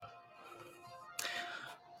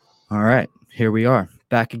All right, here we are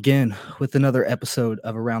back again with another episode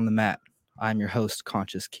of Around the Mat. I'm your host,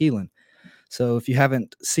 Conscious Keelan. So, if you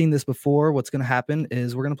haven't seen this before, what's going to happen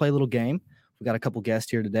is we're going to play a little game. We got a couple guests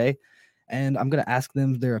here today, and I'm going to ask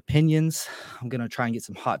them their opinions. I'm going to try and get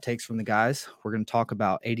some hot takes from the guys. We're going to talk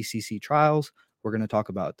about ADCC trials. We're going to talk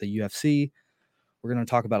about the UFC. We're going to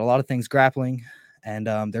talk about a lot of things grappling, and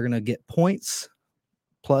they're going to get points,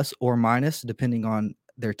 plus or minus, depending on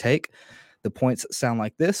their take. The points sound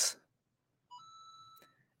like this.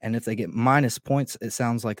 And if they get minus points, it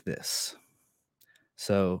sounds like this.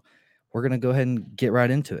 So we're going to go ahead and get right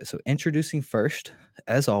into it. So introducing first,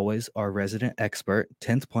 as always, our resident expert,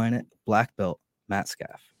 10th Planet Black Belt, Matt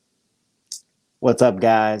Scaff. What's up,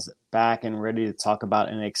 guys? Back and ready to talk about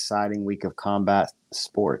an exciting week of combat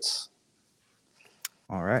sports.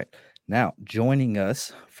 All right. Now, joining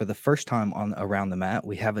us for the first time on Around the Mat,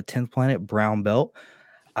 we have a 10th Planet Brown Belt,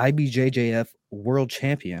 IBJJF World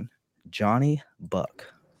Champion, Johnny Buck.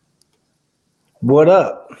 What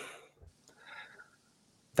up?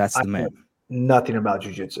 That's the man. Nothing about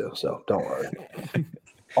jiu-jitsu, so don't worry.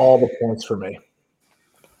 All the points for me.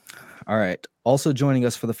 All right. Also joining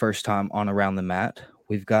us for the first time on Around the Mat,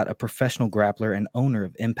 we've got a professional grappler and owner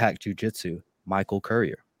of Impact Jiu-Jitsu, Michael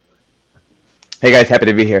Courier. Hey guys, happy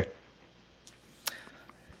to be here.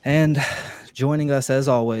 And joining us, as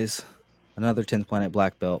always, another 10th Planet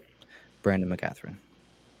Black Belt, Brandon McCatherine.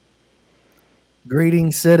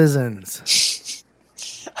 Greetings, citizens.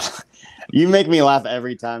 You make me laugh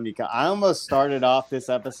every time you come. I almost started off this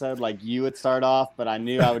episode like you would start off, but I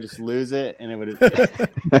knew I would just lose it, and it would.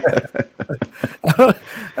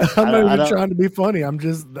 I'm not even trying to be funny. I'm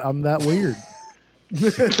that weird.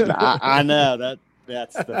 I know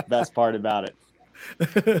that's the best part about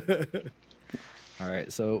it. All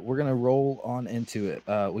right, so we're going to roll on into it.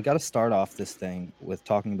 We got to start off this thing with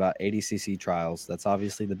talking about ADCC trials. That's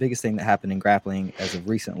obviously the biggest thing that happened in grappling as of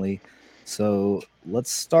recently. So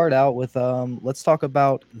let's start out with let's talk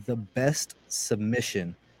about the best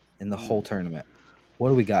submission in the whole tournament. What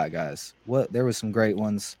do we got, guys? There was some great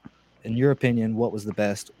ones. In your opinion, what was the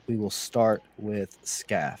best? We will start with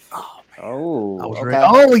Scaff.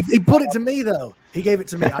 He put it to me though. He gave it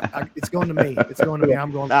to me. It's going to me. It's going to me.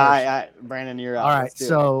 I'm going first. Brandon, you're up. All right.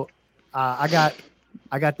 So I got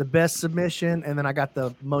the best submission, and then I got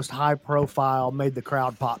the most high profile, made the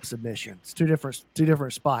crowd pop submission. It's two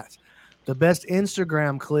different spots. The best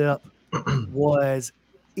Instagram clip was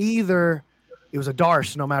it was a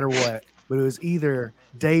Darce, no matter what, but it was either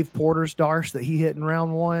Dave Porter's Darce that he hit in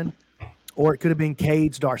round one, or it could have been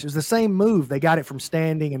Cade's Darce. It was the same move. They got it from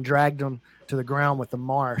standing and dragged him to the ground with the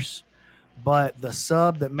Mars. But the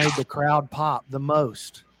sub that made the crowd pop the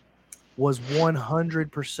most was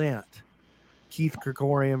 100% Keith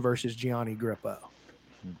Krikorian versus Gianni Grippo.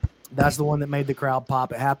 That's the one that made the crowd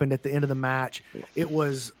pop. It happened at the end of the match. It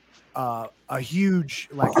was a huge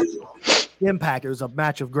impact. It was a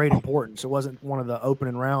match of great importance. It wasn't one of the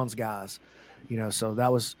opening rounds guys, so that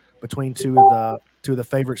was between two of the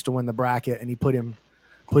favorites to win the bracket, and he put him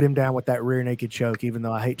down with that rear naked choke, even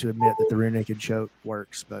though I hate to admit that the rear naked choke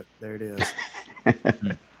works, but there it is.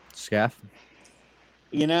 Scaff?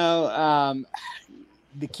 The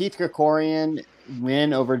Keith Krikorian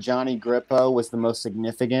win over Johnny Grippo was the most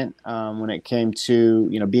significant when it came to,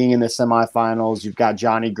 being in the semifinals. You've got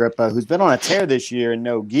Johnny Grippo, who's been on a tear this year in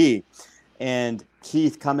no gi, and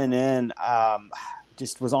Keith coming in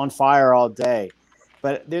just was on fire all day.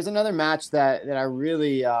 But there's another match that I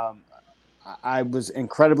really I was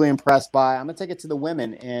incredibly impressed by. I'm going to take it to the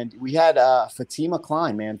women, and we had Fatima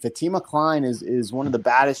Klein, man. Fatima Klein is one of the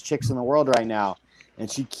baddest chicks in the world right now, and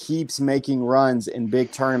she keeps making runs in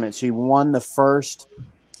big tournaments. She won the first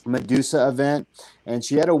Medusa event, and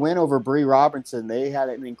she had a win over Bree Robinson. They had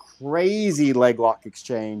a crazy leg lock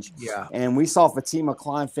exchange, and we saw Fatima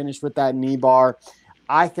Klein finish with that knee bar.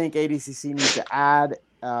 I think ADCC needs to add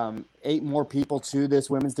 8 more people to this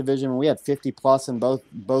women's division. We had 50 plus in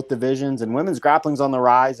both divisions, and women's grappling's on the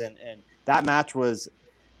rise, and that match was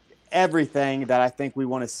everything that I think we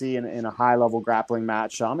want to see in a high level grappling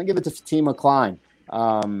match. So I'm gonna give it to Fatima Klein.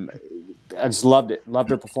 I just loved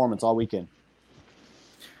her performance all weekend.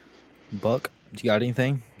 Buck, do you got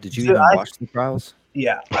anything? Did you even watch the trials?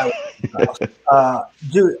 Yeah,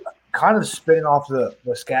 dude. Kind of spinning off the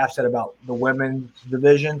Scaff said about the women's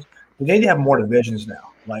divisions. They need to have more divisions now.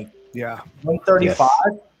 135.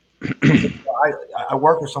 Yes. I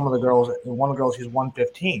work with some of the girls, and one of the girls, she's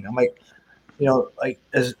 115. I'm like,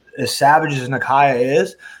 as savage as Nakaya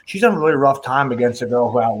is, she's having a really rough time against a girl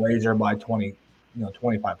who outweighs her by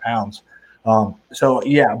 25 pounds. But as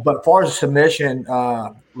far as submission,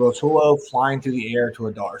 Rotullo flying through the air to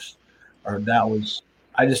a Darce, that was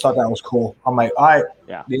I just thought that was cool. I'm like, all right,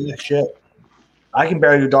 Yeah. Shit. I can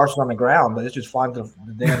barely do darts on the ground, but it's just flying to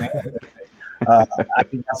the damn air. I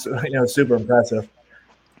think that's super impressive.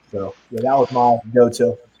 So yeah, that was my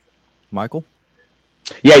go-to. Michael?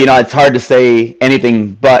 Yeah, it's hard to say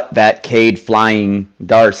anything but that Cade flying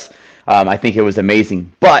darts. I think it was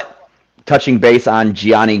amazing. But touching base on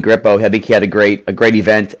Gianni Grippo, I think he had a great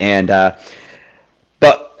event. And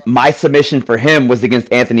but my submission for him was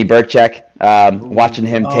against Anthony Burchek. Watching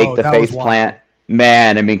him take the face plant,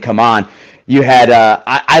 man. I mean, come on. You had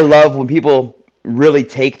I love when people really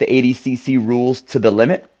take the ADCC rules to the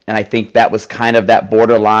limit, and I think that was kind of that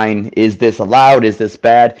borderline. Is this allowed? Is this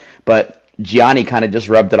bad? But Gianni kind of just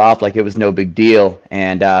rubbed it off like it was no big deal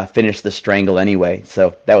and finished the strangle anyway.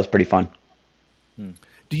 So that was pretty fun. Do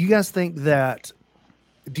you guys think that?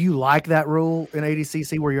 Do you like that rule in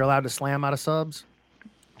ADCC where you're allowed to slam out of subs?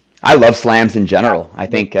 I love slams in general. I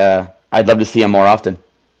think I'd love to see them more often.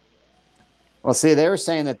 Well, see, they were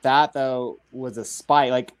saying that though was a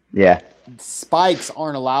spike. Like, yeah, spikes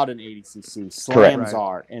aren't allowed in ADCC. Slams Correct.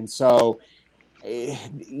 are, and so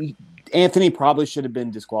Anthony probably should have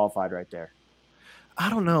been disqualified right there.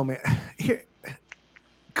 I don't know, man.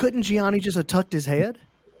 Couldn't Gianni just have tucked his head?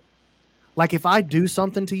 Like, if I do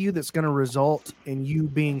something to you that's going to result in you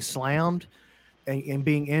being slammed and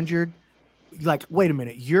being injured, like, wait a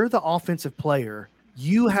minute, you're the offensive player.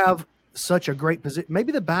 You have such a great position.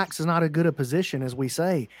 Maybe the backs is not as good a position as we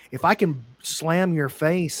say. If I can slam your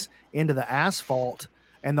face into the asphalt,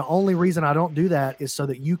 and the only reason I don't do that is so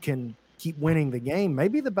that you can keep winning the game,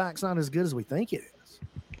 maybe the back's not as good as we think it is.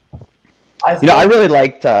 I really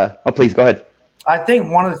liked. Please go ahead. I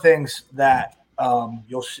think one of the things that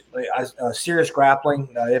you'll see, serious grappling.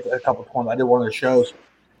 A couple of points. I did one of the shows.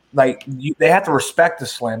 Like they have to respect the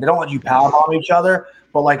slam. They don't let you power bomb each other.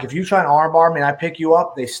 But like if you try and armbar me and I pick you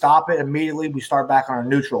up, they stop it immediately. We start back on our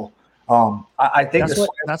neutral. I think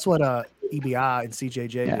that's what EBI and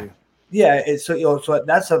CJJ do. Yeah, so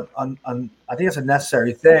that's I think it's a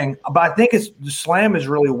necessary thing. But I think the slam is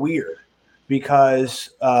really weird because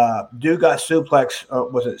dude got suplex.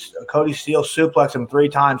 Was it Cody Steele suplex him 3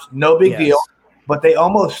 times? No big deal. But they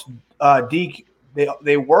almost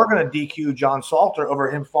They were going to DQ John Salter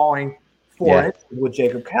over him falling 4 inches with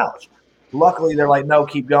Jacob Couch. Luckily, they're like, no,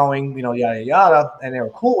 keep going, yada, yada. And they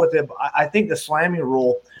were cool with it. But I think the slamming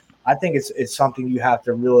rule, I think it's something you have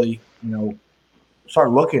to really,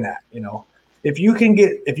 start looking at, If you can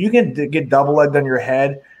get double legged on your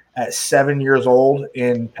head at 7 years old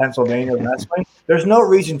in Pennsylvania wrestling, there's no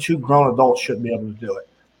reason 2 grown adults shouldn't be able to do it.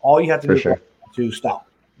 All you have to do is to stop,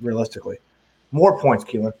 realistically. More points,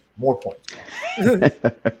 Keelan. More points.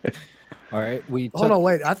 All right. Hold on,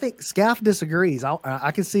 wait. I think Scaff disagrees.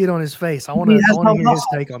 I can see it on his face. I want to hear his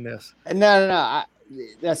take on this. No.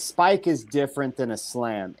 A spike is different than a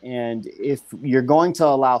slam. And if you're going to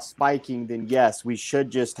allow spiking, then yes, we should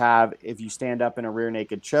just have, if you stand up in a rear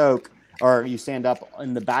naked choke or you stand up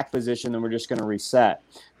in the back position, then we're just going to reset.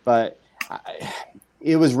 But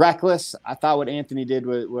it was reckless. I thought what Anthony did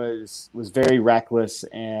was very reckless,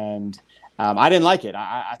 and I didn't like it.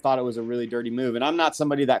 I thought it was a really dirty move, and I'm not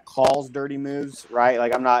somebody that calls dirty moves, right?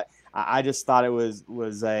 Like I'm not. I just thought it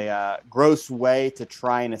was a gross way to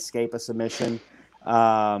try and escape a submission.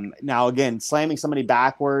 Now again, slamming somebody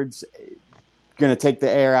backwards, going to take the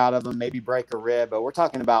air out of them, maybe break a rib, but we're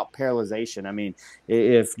talking about paralyzation. I mean,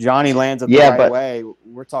 if Johnny lands it the right way,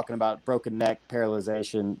 we're talking about broken neck,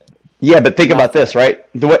 paralyzation. Yeah, but think about this, right?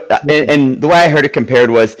 The way I heard it compared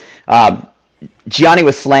was Gianni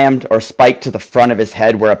was slammed or spiked to the front of his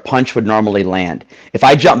head where a punch would normally land. If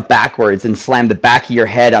I jump backwards and slam the back of your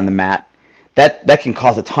head on the mat, that can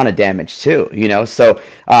cause a ton of damage too, So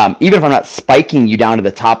even if I'm not spiking you down to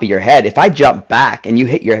the top of your head, if I jump back and you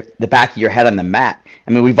hit the back of your head on the mat,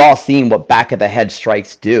 I mean, we've all seen what back of the head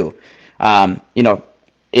strikes do.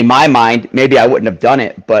 In my mind, maybe I wouldn't have done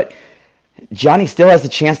it, but Johnny still has a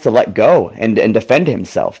chance to let go and defend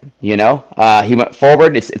himself. He went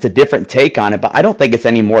forward. It's a different take on it, but I don't think it's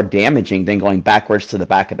any more damaging than going backwards to the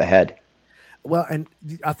back of the head. Well, and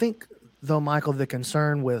I think though, Michael, the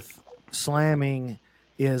concern with slamming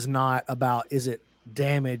is not about is it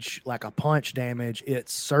damage like a punch damage,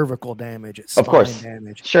 it's cervical damage, it's spine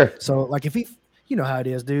damage. Sure. So like if you know how it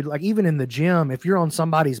is, dude, like even in the gym, if you're on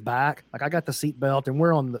somebody's back, like I got the seat belt and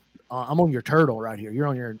we're on I'm on your turtle right here, you're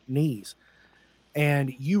on your knees,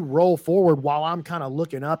 and you roll forward while I'm kind of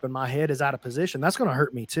looking up and my head is out of position, that's going to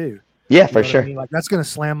hurt me too. Yeah, for sure. I mean? Like that's going to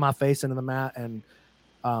slam my face into the mat. And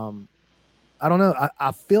I don't know.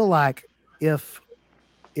 I feel like if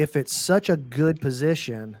it's such a good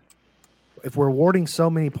position, if we're awarding so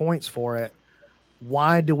many points for it,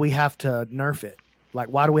 why do we have to nerf it? Like,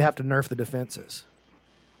 why do we have to nerf the defenses?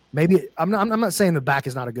 Maybe I'm not saying the back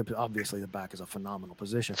is not a good. Obviously, the back is a phenomenal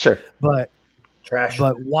position. Sure, but trash.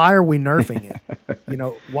 But why are we nerfing it?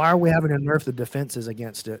 Why are we having to nerf the defenses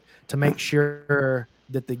against it to make sure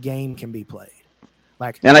that the game can be played?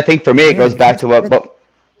 And I think for me, it goes back to what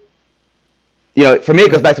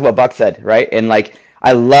Buck said, right? And like,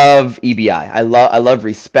 I love EBI. I love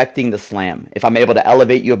respecting the slam. If I'm able to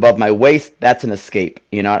elevate you above my waist, that's an escape,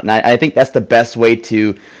 And I think that's the best way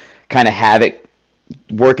to kind of have it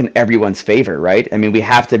work in everyone's favor, right? I mean, we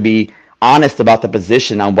have to be honest about the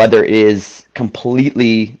position on whether it is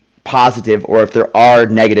completely positive or if there are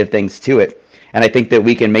negative things to it. And I think that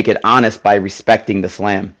we can make it honest by respecting the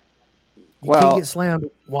slam. You can't get slammed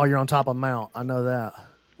while you're on top of mount. I know that.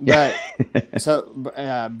 But so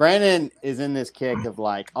Brandon is in this kick of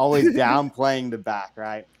like always downplaying the back,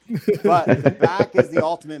 right? But the back is the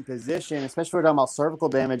ultimate position, especially when we're talking about cervical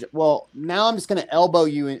damage. Well, now I'm just going to elbow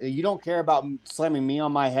you. You don't care about slamming me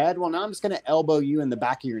on my head. Well, now I'm just going to elbow you in the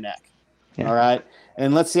back of your neck. Yeah. All right.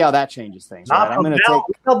 And let's see how that changes things. Right? I'm going to take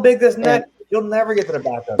how big this neck. You'll never get to the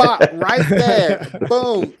back of it. Right there.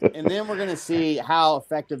 Boom. And then we're going to see how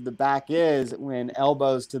effective the back is when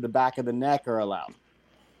elbows to the back of the neck are allowed.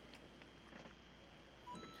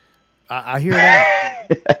 I hear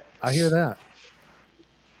that. I hear that.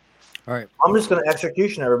 All right. I'm just going to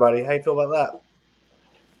execution everybody. How you feel about that?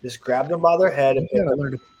 Just grab them by their head.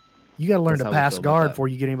 You got to learn to pass guard before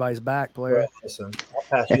you get anybody's back, player. Listen, I'll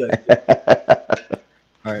pass you.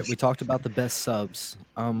 All right. We talked about the best subs.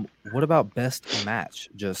 What about best match?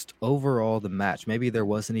 Just overall the match. Maybe there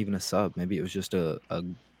wasn't even a sub. Maybe it was just a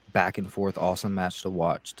back and forth awesome match to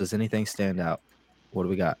watch. Does anything stand out? What do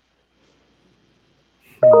we got?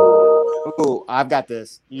 Oh, I've got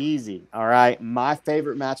this easy. All right. My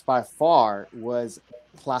favorite match by far was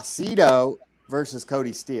Placido versus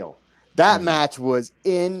Cody Steele. That match was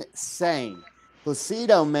insane.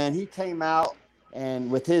 Placido, man, he came out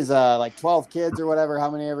and with his 12 kids or whatever,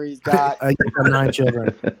 how many ever he's got. He's got 9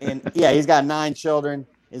 children. And yeah, he's got 9 children.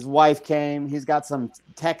 His wife came. He's got some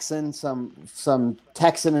Texan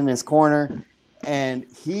in his corner. And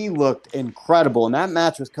he looked incredible. And that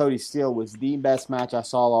match with Cody Steele was the best match I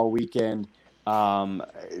saw all weekend.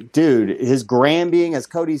 Dude, his Granbying as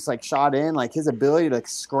Cody's shot in, his ability to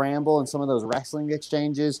scramble and some of those wrestling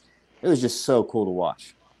exchanges, it was just so cool to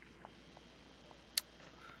watch.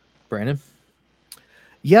 Brandon?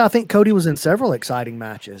 Yeah, I think Cody was in several exciting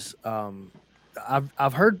matches.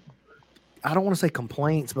 I've heard, I don't want to say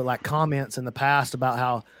complaints, but comments in the past about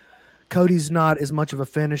how Cody's not as much of a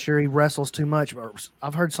finisher. He wrestles too much.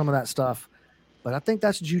 I've heard some of that stuff, but I think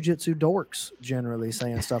that's jiu-jitsu dorks generally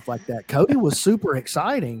saying stuff like that. Cody was super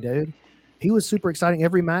exciting, dude. He was super exciting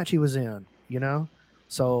every match he was in,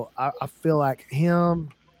 So I feel like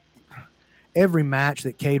every match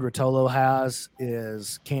that Cade Rotolo has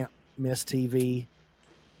is can't miss TV.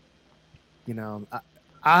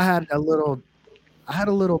 I had a little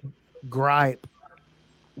gripe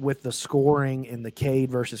with the scoring in the Cade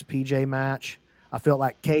versus PJ match. I felt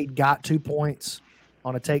like Cade got 2 points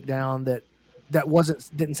on a takedown that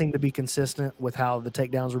didn't seem to be consistent with how the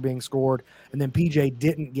takedowns were being scored. And then PJ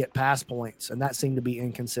didn't get pass points, and that seemed to be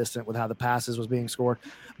inconsistent with how the passes was being scored.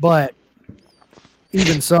 But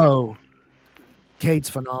even so, Cade's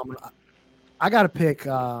phenomenal. I got to pick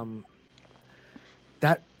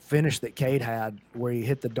that finish that Cade had where he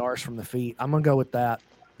hit the darce from the feet. I'm going to go with that.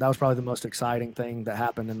 That was probably the most exciting thing that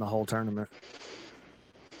happened in the whole tournament.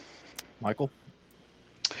 Michael?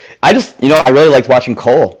 I really liked watching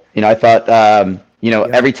Cole. I thought,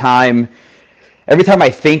 every time I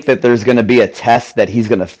think that there's going to be a test that he's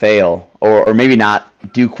going to fail or maybe not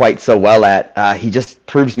do quite so well at, he just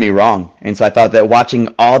proves me wrong. And so I thought that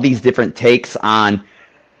watching all these different takes on,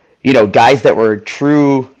 guys that were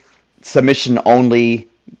true submission-only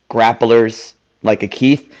grapplers like a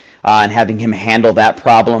Keith, and having him handle that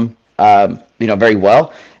problem, very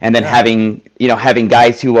well. And then having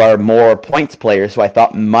guys who are more points players who I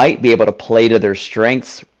thought might be able to play to their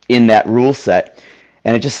strengths in that rule set.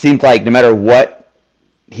 And it just seemed like no matter what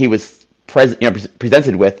he was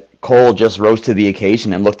presented with, Cole just rose to the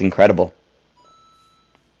occasion and looked incredible.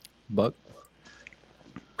 Buck?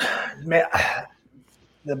 Man,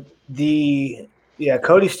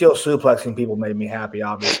 Cody Steele suplexing people made me happy,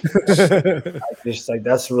 obviously.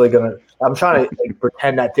 That's really going to – I'm trying to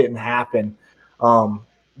pretend that didn't happen. I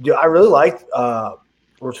really liked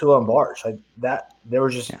Rotolo and Barch. They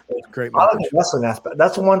were just great. I like the wrestling aspect.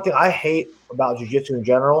 That's the one thing I hate about jiu-jitsu in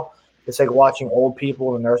general. It's like watching old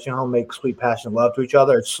people in a nursing home make sweet, passionate love to each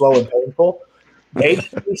other. It's slow and painful.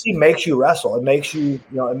 HPC makes you wrestle. It makes you,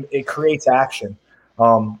 it creates action.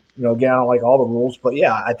 Again, I don't like all the rules, but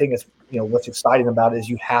yeah, I think it's what's exciting about it is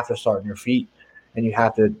you have to start on your feet and you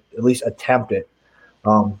have to at least attempt it.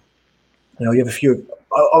 You have a few.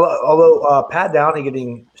 Although Pat Downey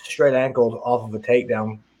getting straight ankles off of a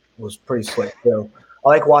takedown was pretty slick too. I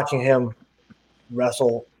like watching him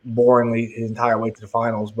wrestle boringly his entire way to the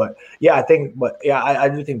finals. But yeah, I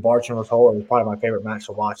do think Barch and Rotolo was probably my favorite match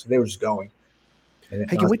to watch. They were just going. Hey,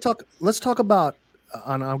 can we talk? Let's talk about.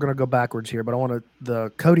 I'm going to go backwards here, but I want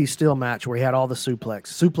the Cody Steele match where he had all the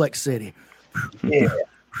Suplex City. Yeah,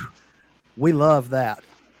 we love that.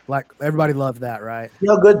 Like everybody loved that, right? You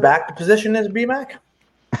know how good back position is, BMAC?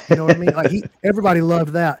 You know what I mean? Like everybody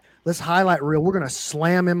loved that. Let's highlight reel. We're going to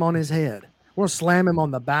slam him on his head. We're going to slam him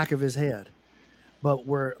on the back of his head. But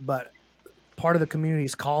part of the community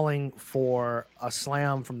is calling for a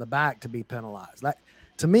slam from the back to be penalized. That,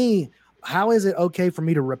 to me, how is it okay for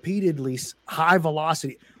me to repeatedly high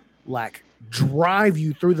velocity, like drive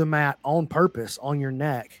you through the mat on purpose on your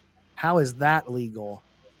neck? How is that legal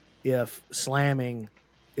if slamming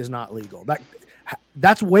is not legal?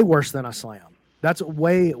 That's way worse than a slam. That's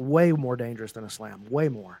way, way more dangerous than a slam. Way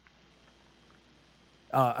more.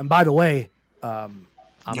 And by the way, I'm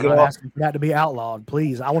not asking for that to be outlawed.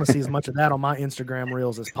 Please, I want to see as much of that on my Instagram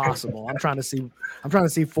reels as possible. I'm trying to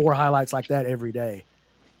see 4 highlights like that every day.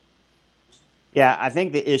 Yeah, I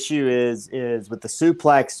think the issue is with the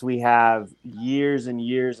suplex, we have years and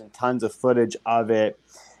years and tons of footage of it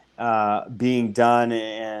being done,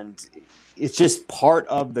 and it's just part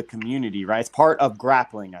of the community, right? It's part of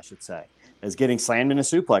grappling, I should say, is getting slammed in a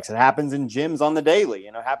suplex. It happens in gyms on the daily.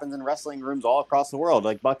 It happens in wrestling rooms all across the world.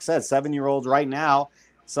 Like Buck said, 7-year-olds right now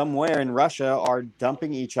somewhere in Russia are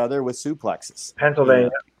dumping each other with suplexes.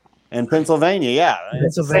 Pennsylvania. In Pennsylvania, yeah.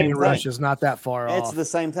 Pennsylvania, Russia is not that far off. It's the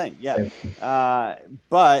same thing, yeah.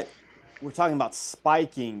 But we're talking about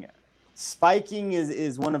spiking. Spiking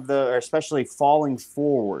is one of the, or especially falling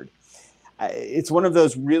forward. It's one of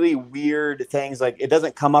those really weird things. Like, it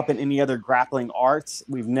doesn't come up in any other grappling arts.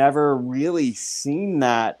 We've never really seen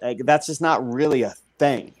that. Like, that's just not really a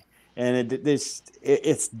thing. And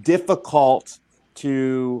it's difficult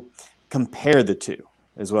to compare the two,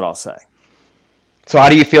 is what I'll say. So how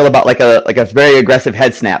do you feel about like a very aggressive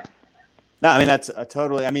head snap? No, I mean, that's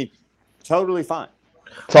totally fine.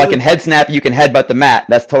 So like in head snap, you can headbutt the mat.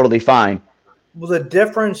 That's totally fine. Well, the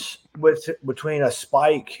difference between a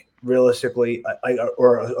spike, realistically,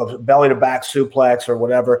 or a belly to back suplex or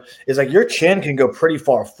whatever, is like your chin can go pretty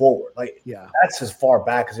far forward. Like, yeah, that's as far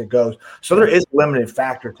back as it goes. So there is a limited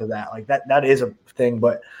factor to that. Like that is a thing,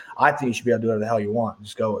 but I think you should be able to do whatever the hell you want.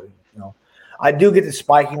 Just go, I do get the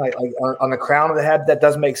spiking like on the crown of the head. That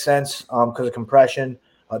does make sense because of compression.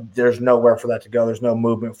 There's nowhere for that to go. There's no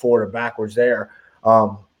movement forward or backwards there.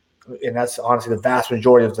 And that's honestly the vast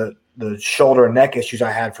majority of the shoulder and neck issues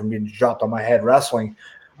I had from being dropped on my head wrestling.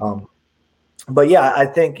 But yeah, I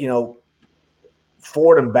think,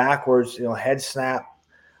 forward and backwards, head snap.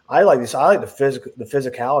 I like this. I like the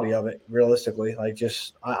physicality of it. Realistically, I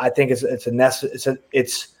think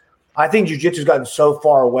I think jiu-jitsu's gotten so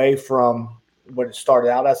far away from what it started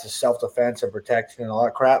out as, self-defense and protection and all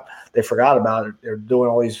that crap. They forgot about it. They're doing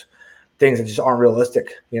all these things that just aren't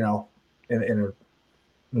realistic, in a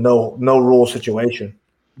no rule situation.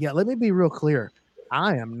 Yeah, let me be real clear.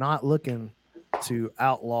 I am not looking to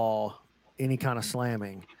outlaw any kind of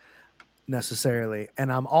slamming necessarily. And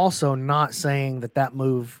I'm also not saying that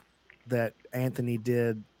move that Anthony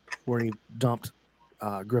did where he dumped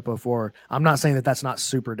Grippo forward, I'm not saying that that's not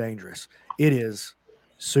super dangerous. It is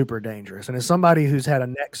super dangerous. And as somebody who's had a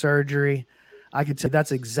neck surgery, I could say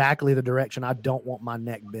that's exactly the direction I don't want my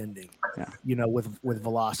neck bending, with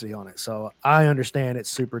velocity on it. So I understand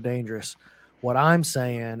it's super dangerous. What I'm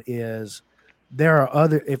saying is there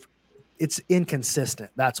are if it's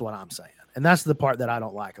inconsistent, that's what I'm saying. And that's the part that I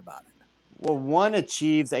don't like about it. Well, one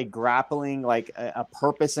achieves a grappling, like a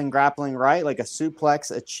purpose in grappling, right? Like a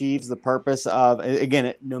suplex achieves the purpose of,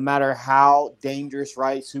 again, no matter how dangerous,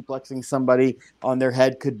 right, suplexing somebody on their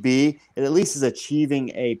head could be, it at least is achieving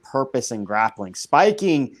a purpose in grappling.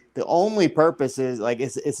 Spiking, the only purpose is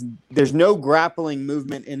there's no grappling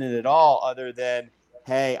movement in it at all other than,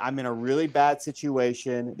 hey, I'm in a really bad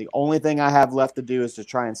situation. The only thing I have left to do is to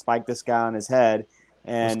try and spike this guy on his head.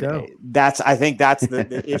 And I think that's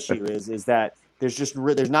the issue is that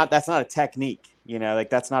that's not a technique,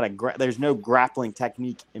 that's not there's no grappling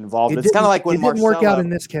technique involved. It's kind of like when it didn't work out in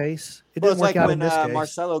this case. It didn't work out in this case.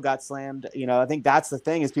 Marcelo got slammed. I think that's the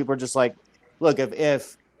thing is people are just like, look,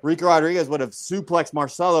 if Rico Rodriguez would have suplexed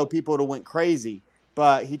Marcelo, people would have went crazy,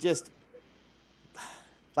 but he just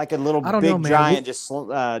like a little big giant just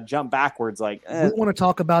jump backwards. Like we want to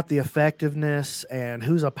talk about the effectiveness and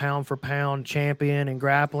who's a pound for pound champion in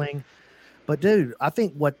grappling, but dude, I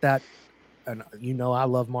think and I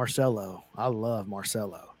love Marcelo.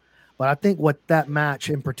 But I think what that match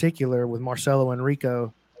in particular with Marcelo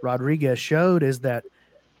Enrico Rodriguez showed is that,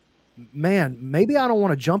 man, maybe I don't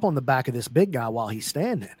want to jump on the back of this big guy while he's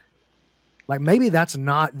standing. Like maybe that's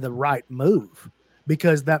not the right move,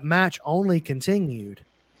 because that match only continued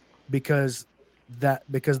because the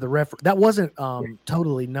referee that wasn't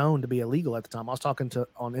totally known to be illegal at the time. I was talking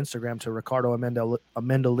on Instagram to Ricardo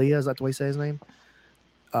Amendolia. Is that the way you say his name?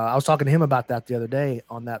 I was talking to him about that the other day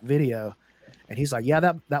on that video, and he's like, "Yeah,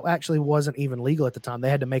 that actually wasn't even legal at the time. They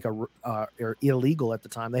had to make or illegal at the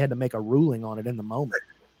time. They had to make a ruling on it in the moment."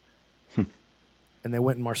 And they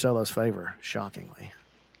went in Marcelo's favor, shockingly.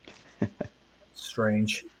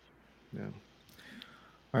 Strange. Yeah.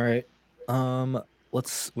 All right.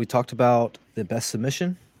 We talked about the best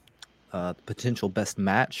submission, the potential best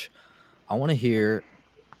match. I want to hear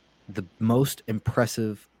the most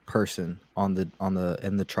impressive person in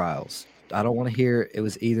the trials. I don't want to hear it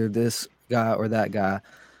was either this guy or that guy.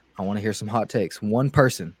 I want to hear some hot takes. One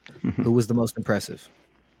person who was the most impressive.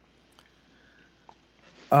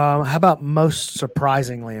 How about most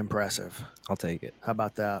surprisingly impressive? I'll take it. How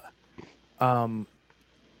about that?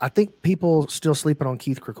 I think people still sleeping on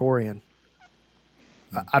Keith Krikorian.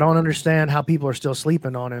 I don't understand how people are still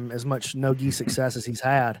sleeping on him, as much no-gi success as he's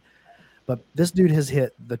had. But this dude has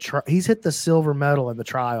hit he's hit the silver medal in the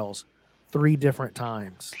trials 3 different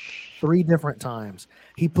times. 3 different times.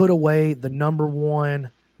 He put away the number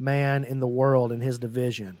 1 man in the world in his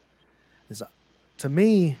division. To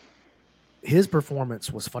me, his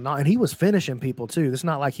performance was phenomenal. And he was finishing people too. It's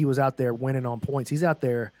not like he was out there winning on points. He's out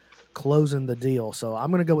there closing the deal. So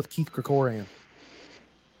I'm going to go with Keith Krikorian.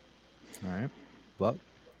 All right. Well,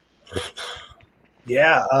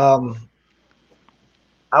 yeah,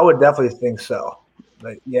 I would definitely think so.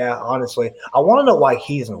 But yeah, honestly, I want to know why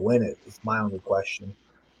he doesn't win it. It's my only question.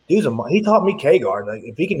 He taught me K-guard. Like,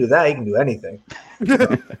 if he can do that, he can do anything.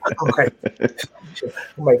 I'm like,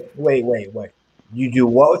 wait. You do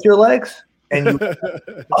what with your legs? And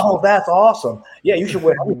oh, that's awesome. Yeah, you should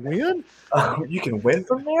win. Win? You can win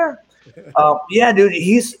from there. Yeah, dude,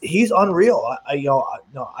 he's unreal.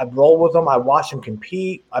 I roll with him. I watch him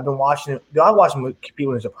compete. I've been watching him. I watch him compete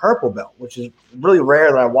when he's a purple belt, which is really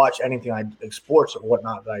rare that I watch anything sports or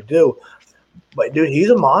whatnot that I do. But dude, he's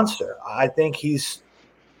a monster. I think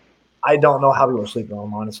I don't know how people are sleeping on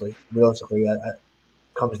him, honestly. Realistically, that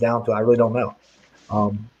comes down to I really don't know.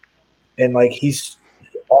 And like he's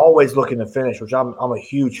always looking to finish, which I'm a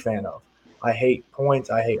huge fan of. I hate points.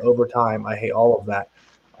 I hate overtime. I hate all of that.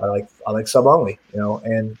 I like sub only,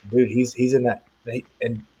 and dude, he's in that,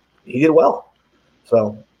 and he did well.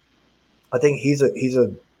 So I think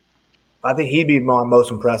I think he'd be my most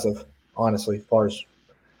impressive, honestly, as far as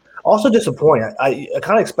also disappointing. I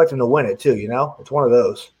kind of expect him to win it too, it's one of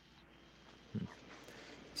those.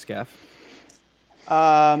 Scaff.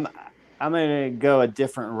 I'm going to go a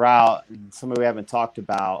different route. Somebody we haven't talked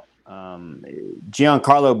about,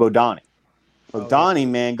 Giancarlo Bodoni. Bodoni,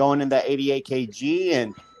 man, going in that 88 kg,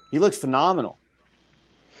 and he looks phenomenal.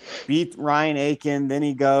 Beat Ryan Aiken, then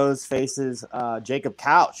he faces Jacob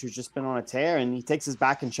Couch, who's just been on a tear, and he takes his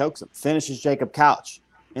back and chokes him. Finishes Jacob Couch.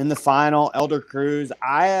 In the final, Elder Cruz.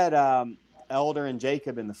 I had Elder and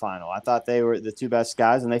Jacob in the final. I thought they were the 2 best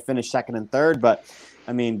guys, and they finished second and third. But,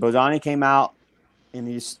 I mean, Bodoni came out, and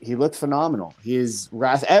he looked phenomenal.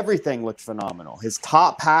 Everything looked phenomenal. His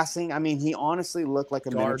top passing, I mean, he honestly looked like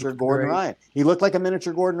a miniature Gordon Ryan. He looked like a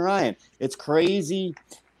miniature Gordon Ryan. It's crazy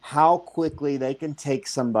how quickly they can take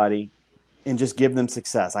somebody and just give them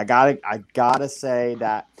success. I gotta say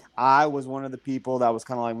that I was one of the people that was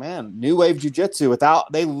kind of like, man, New Wave Jiu-Jitsu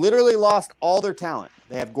they literally lost all their talent.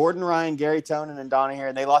 They have Gordon Ryan, Gary Tonin, and Donnie here,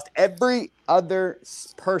 and they lost every other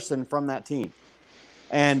person from that team.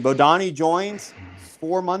 And Bodoni joins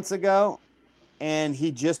 4 months ago, and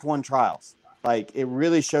he just won trials. Like, it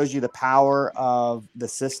really shows you the power of the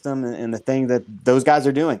system and the thing that those guys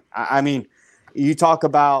are doing. I mean, you talk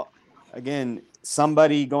about, again,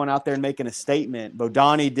 somebody going out there and making a statement.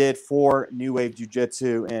 Bodoni did for New Wave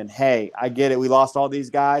Jiu-Jitsu, and hey, I get it. We lost all these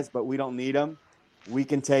guys, but we don't need them. We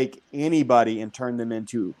can take anybody and turn them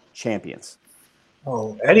into champions.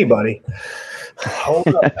 Oh, anybody? Hold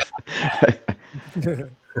up.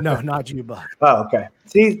 No, not you, Buck. Oh, okay.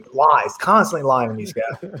 See, lies. Constantly lying to these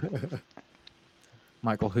guys.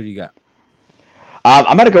 Michael, who do you got?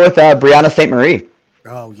 I'm going to go with Brianna St. Marie.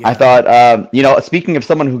 Oh, yeah. I thought, speaking of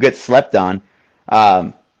someone who gets slept on,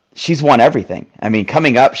 she's won everything. I mean,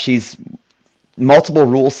 coming up, she's multiple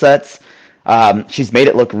rule sets. She's made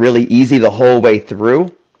it look really easy the whole way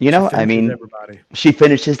through. You know, I mean, she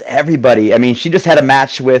finishes everybody. I mean, she just had a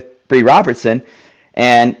match with Brie Robertson,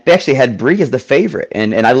 and they actually had Brie as the favorite.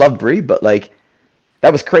 And I love Brie, but like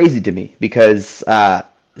that was crazy to me because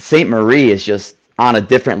St. Marie is just on a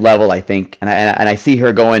different level, I think, and I see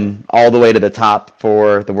her going all the way to the top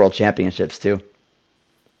for the World Championships too.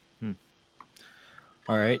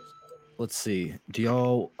 All right. Let's see. Do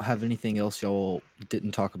y'all have anything else y'all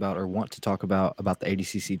didn't talk about or want to talk about the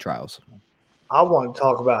ADCC trials? I want to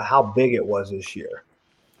talk about how big it was this year.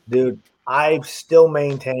 Dude, I still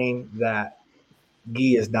maintain that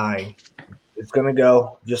Gi is dying. It's going to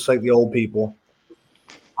go just like the old people.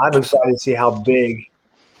 I'm excited to see how big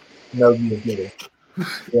Nogi is getting.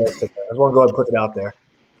 Yeah, I just want to go ahead and put it out there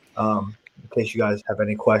in case you guys have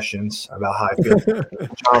any questions about how I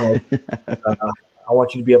feel. I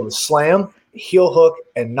want you to be able to slam, heel hook,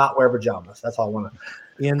 and not wear pajamas. That's all I want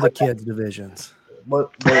to. In the kids' divisions.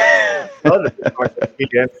 What time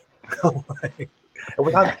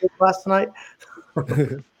did class tonight?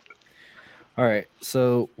 All right.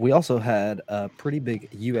 So we also had a pretty big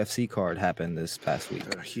UFC card happen this past week.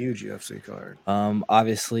 A huge UFC card.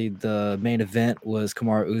 Obviously, the main event was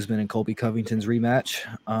Kamaru Usman and Colby Covington's rematch.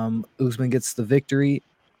 Usman gets the victory.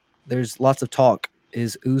 There's lots of talk.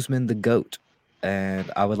 Is Usman the GOAT?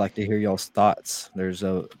 And I would like to hear y'all's thoughts.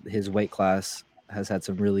 His weight class has had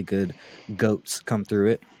some really good GOATs come through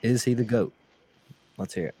it. Is he the GOAT?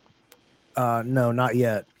 Let's hear it. No, not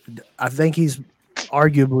yet. I think he's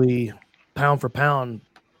arguably pound for pound.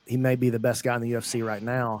 He may be the best guy in the UFC right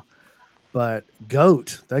now, but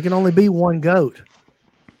GOAT, there can only be one GOAT.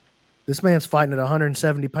 This man's fighting at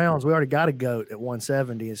 170 pounds. We already got a GOAT at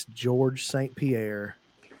 170. It's George St. Pierre.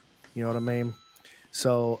 You know what I mean?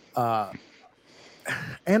 So,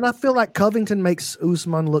 and I feel like Covington makes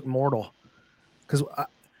Usman look mortal. Because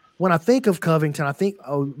when I think of Covington, I think,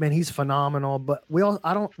 oh, man, he's phenomenal. But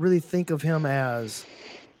I don't really think of him as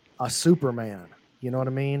a Superman. You know what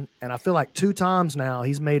I mean? And I feel like 2 times now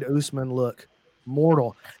he's made Usman look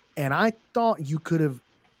mortal. And I thought you could have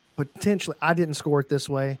potentially – I didn't score it this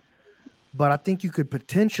way. But I think you could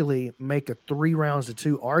potentially make a 3 rounds to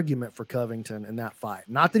 2 argument for Covington in that fight.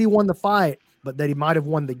 Not that he won the fight, but that he might have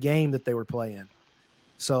won the game that they were playing.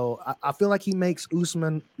 So I feel like he makes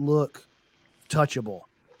Usman look touchable.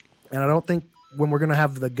 And I don't think when we're going to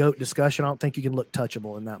have the GOAT discussion, I don't think you can look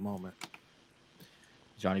touchable in that moment.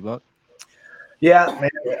 Johnny Buck? Yeah, man.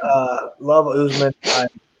 Love Usman. I'm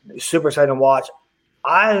super excited to watch.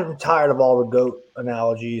 I'm tired of all the GOAT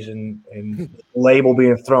analogies and label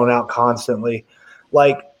being thrown out constantly.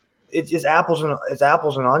 Like it's apples and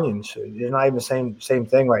onions. It's not even the same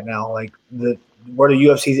thing right now. Like where the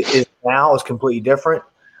UFC is now is completely different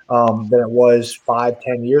than it was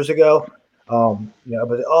 5-10 years ago. But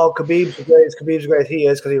Khabib's the greatest. Khabib's the greatest. He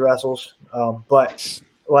is because he wrestles. But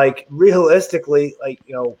like realistically,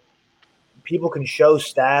 people can show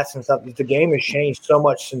stats and stuff. The game has changed so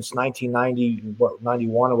much since 1990,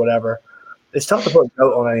 91 or whatever. It's tough to put a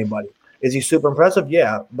GOAT on anybody. Is he super impressive?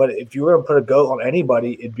 Yeah, but if you were going to put a GOAT on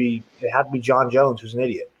anybody, it had to be John Jones, who's an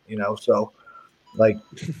idiot. So like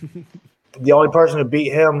the only person who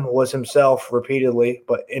beat him was himself repeatedly,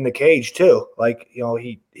 but in the cage too. Like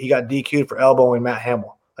he got DQ'd for elbowing Matt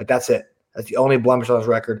Hamill. Like that's it. That's the only blemish on his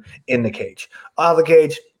record in the cage. Out of the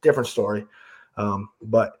cage, different story.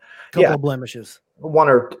 But couple of blemishes, 1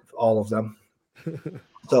 or all of them.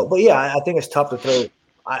 So, but yeah, I think it's tough to throw.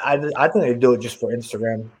 I think they do it just for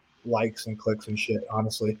Instagram likes and clicks and shit.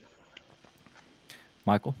 Honestly,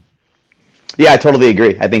 Michael. Yeah, I totally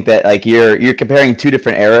agree. I think that like you're comparing 2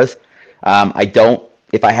 different eras.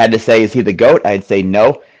 If I had to say, is he the GOAT? I'd say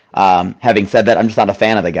no. Having said that, I'm just not a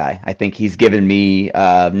fan of the guy. I think he's given me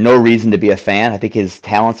no reason to be a fan. I think his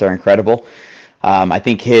talents are incredible. I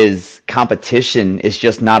think his competition is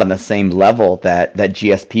just not on the same level that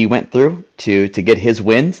GSP went through to get his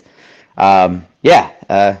wins.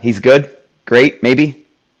 He's good, great, maybe,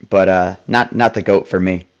 but not the GOAT for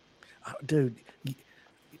me. Dude,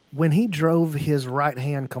 when he drove his right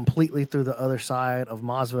hand completely through the other side of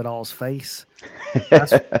Masvidal's face,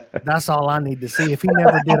 that's all I need to see. If he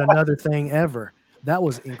never did another thing ever, that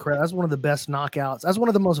was incredible. That's one of the best knockouts. That's one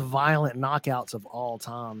of the most violent knockouts of all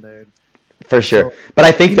time, dude. For sure. But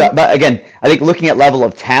I think I think looking at level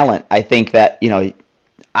of talent, I think that,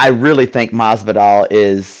 I really think Masvidal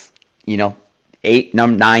is, 8,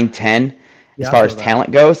 9, 10 as far as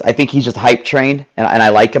talent goes. I think he's just hype trained, and I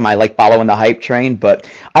like him. I like following the hype train, but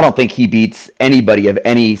I don't think he beats anybody of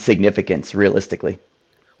any significance realistically.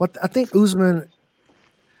 I think Usman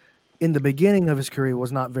in the beginning of his career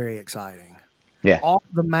was not very exciting. Yeah. Off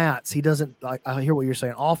the mats, he doesn't. Like, I hear what you're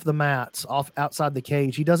saying. Off the mats, off outside the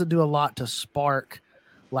cage, he doesn't do a lot to spark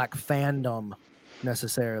like fandom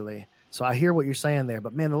necessarily. So I hear what you're saying there.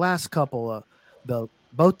 But man, the last couple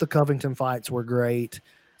both the Covington fights were great.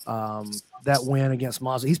 That win against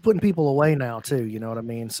Mazza, he's putting people away now too. You know what I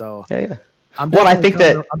mean? So Yeah. I'm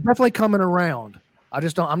definitely coming around.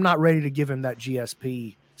 I'm not ready to give him that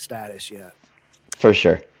GSP status yet. For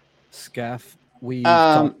sure. Scaff,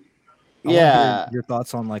 yeah, your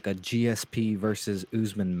thoughts on like a GSP versus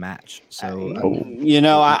Usman match. So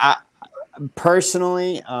I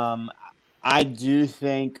personally, I do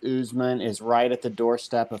think Usman is right at the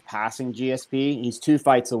doorstep of passing GSP. He's 2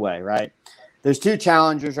 fights away, right? There's 2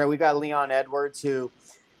 challengers, right? We got Leon Edwards, who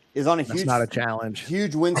is on That's not a challenge,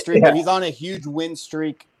 huge win streak, but he's on a huge win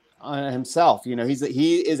streak on himself. You know,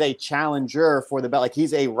 he is a challenger for the belt. Like,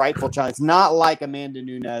 he's a rightful challenger. It's not like Amanda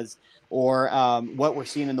Nunes or what we're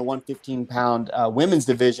seeing in the 115-pound women's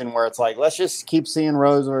division, where it's like, let's just keep seeing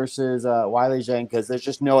Rose versus Wiley Zhang, because there's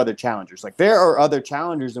just no other challengers. Like, there are other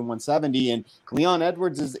challengers in 170, and Leon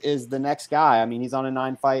Edwards is the next guy. I mean, he's on a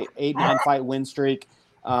 9-fight win streak.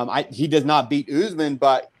 He does not beat Usman,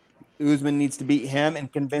 but Usman needs to beat him in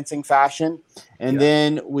convincing fashion. And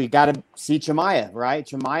then we got to see Chimaev, right?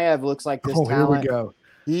 Chimaev looks like this talent. Here we go.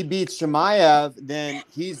 He beats Chimaev, then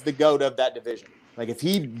he's the GOAT of that division. Like, if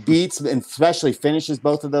he beats and especially finishes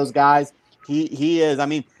both of those guys, he is. I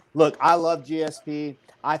mean, look, I love GSP.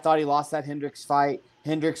 I thought he lost that Hendricks fight.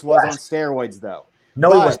 Hendricks was on steroids, though.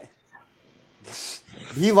 No, he wasn't.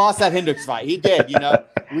 He lost that Hendricks fight. He did, you know.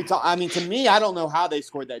 I mean, to me, I don't know how they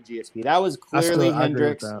scored that GSP. That was clearly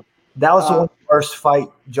Hendricks. That was the worst fight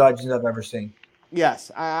judges I've ever seen.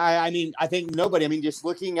 Yes. I mean, I think nobody. I mean, just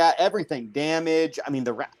looking at everything, damage. I mean,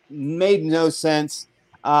 made no sense.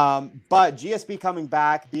 But GSP coming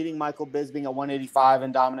back, beating Michael Bisping at 185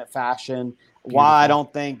 in dominant fashion. While I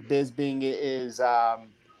don't think Bisping is,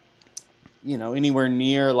 anywhere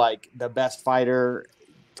near like the best fighter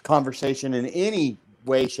conversation in any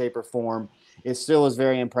way, shape, or form, it still is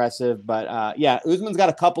very impressive. But Usman's got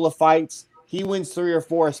a couple of fights. He wins 3 or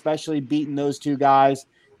 4, especially beating those 2 guys,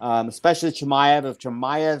 especially Chimaev. If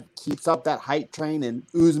Chimaev keeps up that hype train and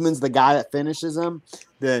Usman's the guy that finishes him,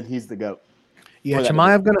 then he's the GOAT. Yeah,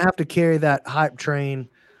 Chimaev going to have to carry that hype train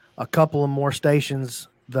a couple of more stations,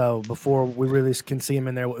 though, before we really can see him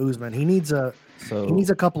in there with Usman. He needs a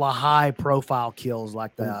couple of high-profile kills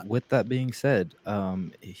like that. With that being said,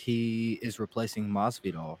 he is replacing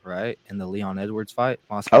Masvidal, right? In the Leon Edwards fight.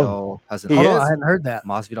 Masvidal has I hadn't heard that.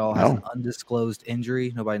 Masvidal has an undisclosed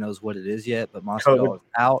injury. Nobody knows what it is yet, but Masvidal is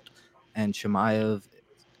out, and Chimaev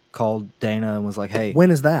called Dana and was like, "Hey, when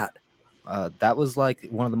is that?" That was like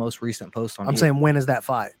one of the most recent posts on. I'm saying, when is that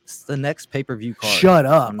fight? It's the next pay-per-view card. Shut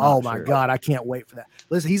up! Oh my God, I can't wait for that.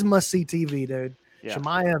 Listen, he's must-see TV, dude. Yeah.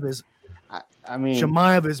 Chimaev is.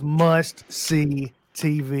 Chimaev is must-see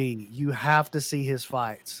TV. You have to see his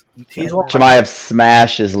fights. Chimaev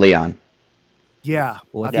smashes Leon. Yeah.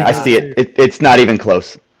 I see it. It's not even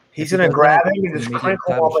close. He's going to grab him and just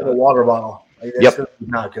crinkle him up like a water bottle. Like, that's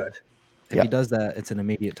not good. If he does that, it's an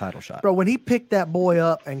immediate title shot. Bro, when he picked that boy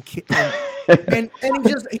up and he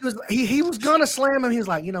was gonna slam him, he was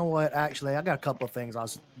like, you know what? Actually, I got a couple of things I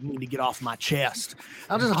need to get off my chest.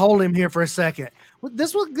 I'll just hold him here for a second.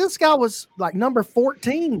 This guy was like number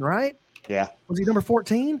 14, right? Yeah. Was he number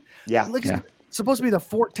 14? Yeah. He's supposed to be the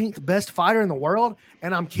 14th best fighter in the world,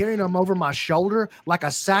 and I'm carrying him over my shoulder like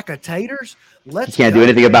a sack of taters. He can't do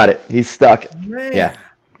anything about it. He's stuck. Man. Yeah.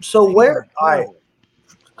 So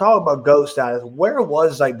talk about GOAT status. Where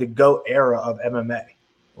was like the GOAT era of MMA?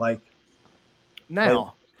 Like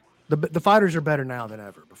now, the fighters are better now than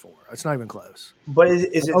ever before. It's not even close. But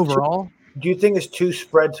is it overall? Do you think it's too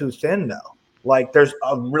spread too thin though? Like there's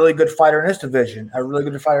a really good fighter in this division, a really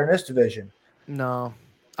good fighter in this division. No,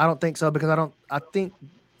 I don't think so, because I think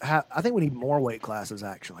we need more weight classes.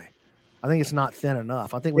 Actually, I think it's not thin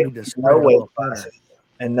enough. I think we need to spread no weight classes.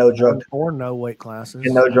 And no drug or no weight classes.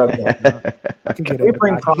 And no drug. I can get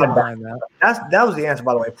bring Pride back. That was the answer,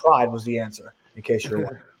 by the way. Pride was the answer, in case you're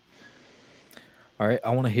wondering. All right,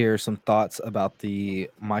 I want to hear some thoughts about the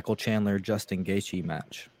Michael Chandler Justin Gaethje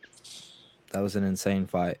match. That was an insane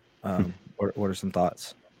fight. What are some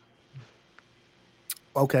thoughts?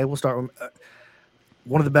 Okay, we'll start with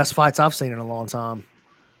one of the best fights I've seen in a long time.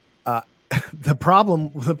 The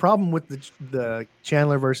problem with the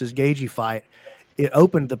Chandler versus Gaethje fight, it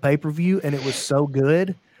opened the pay-per-view and it was so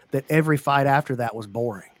good that every fight after that was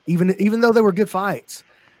boring. Even though they were good fights,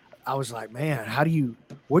 I was like, man,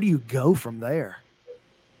 where do you go from there?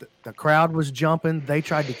 The crowd was jumping. They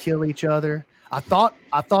tried to kill each other. I thought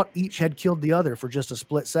each had killed the other for just a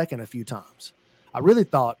split second a few times. I really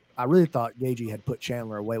thought Gaethje had put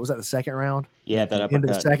Chandler away. Was that the second round? Yeah, that uppercut. Into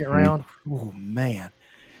the second round. Oh man!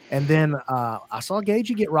 And then I saw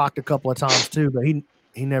Gaethje get rocked a couple of times too, but he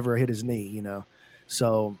never hit his knee.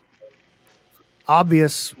 So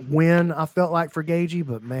obvious win I felt like for Gaethje,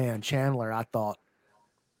 but man, Chandler, I thought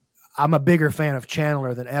I'm a bigger fan of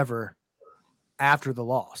Chandler than ever after the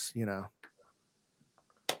loss.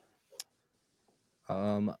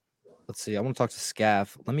 Let's see. I want to talk to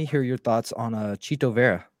Scaff. Let me hear your thoughts on Chito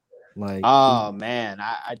Vera. Man,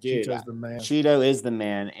 I do. Chito's the man. Chito is the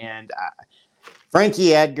man, and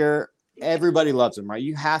Frankie Edgar. Everybody loves him, right?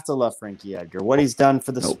 You have to love Frankie Edgar. What he's done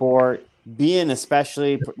for the sport, being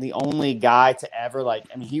especially the only guy to ever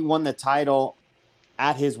he won the title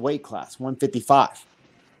at his weight class, 155,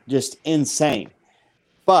 just insane.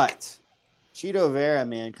 But Chito Vera,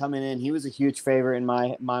 man, coming in, he was a huge favorite in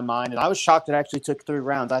my mind, and I was shocked it actually took 3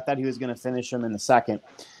 rounds. I thought he was going to finish him in the second,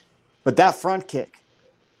 but that front kick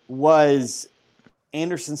was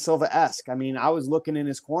Anderson Silva-esque. I mean, I was looking in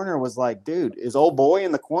his corner, was like, dude, is old boy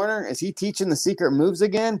in the corner? Is he teaching the secret moves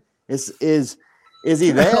again? Is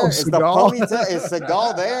he there? Is the ponytail? Is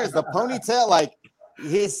Seagal there? Is the ponytail like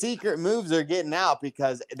his secret moves are getting out?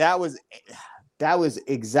 Because that was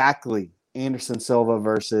exactly Anderson Silva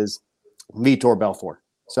versus Vitor Belfort.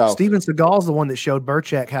 So Steven Seagal's the one that showed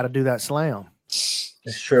Burchak how to do that slam.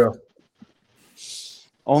 It's true.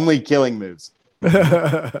 Only killing moves. Is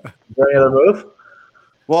there any other move?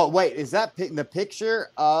 Well, wait, is that the picture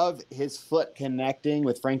of his foot connecting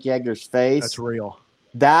with Frankie Edgar's face? That's real.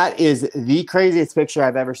 That is the craziest picture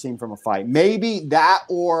I've ever seen from a fight. Maybe that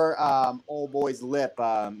or old boy's lip.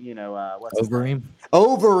 What's Overeem?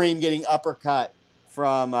 Overeem getting uppercut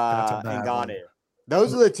from Ngannou.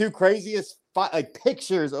 Those are the 2 craziest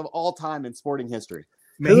pictures of all time in sporting history.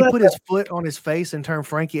 Man, he put his foot on his face and turned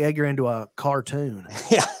Frankie Edgar into a cartoon.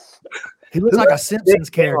 Yeah, he looks like a Simpsons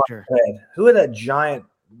character. Who had that giant?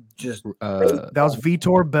 That was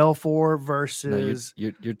Vitor Belfort versus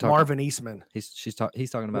you're talking, Marvin Eastman. He's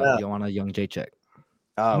talking about Joanna Jędrzejczyk.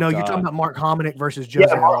 Oh, no, God. you're talking about Mark Hominick versus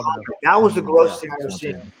Jose Aldo. That was the grossest thing I've ever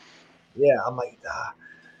seen. Yeah, I'm like,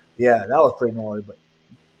 that was pretty gnarly. But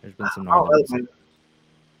there's been some.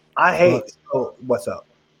 I hate. What's up?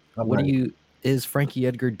 Is Frankie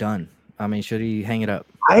Edgar done? I mean, should he hang it up?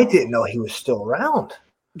 I didn't know he was still around.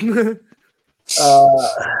 Dude,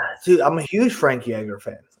 I'm a huge Frankie Edgar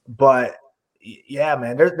fan. But yeah,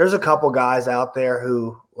 man, there's a couple guys out there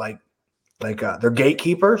who they're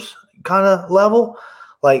gatekeepers kind of level.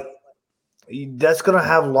 Like that's gonna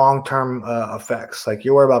have long-term effects. Like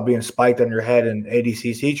you're worried about being spiked on your head in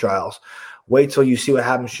ADCC trials. Wait till you see what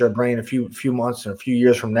happens to your brain a few months or a few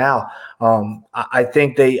years from now. I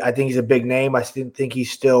think he's a big name. I think he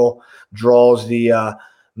still draws the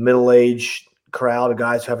middle-aged crowd of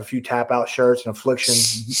guys who have a few tap out shirts and affliction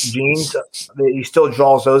jeans. He still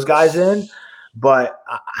draws those guys in, but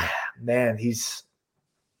man, he's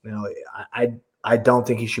I don't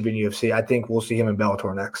think he should be in UFC. I think we'll see him in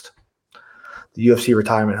Bellator next. The UFC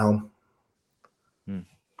retirement home.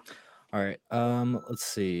 All right. Let's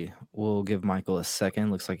see. We'll give Michael a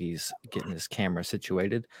second. Looks like he's getting his camera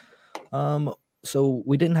situated. So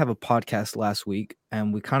we didn't have a podcast last week,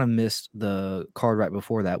 and we kind of missed the card right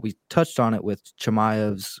before that. We touched on it with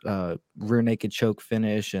Chimaev's rear naked choke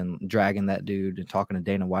finish and dragging that dude and talking to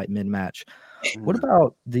Dana White mid-match. What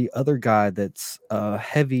about the other guy that's a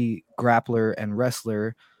heavy grappler and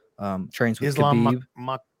wrestler, trains with Khabib?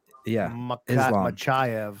 Islam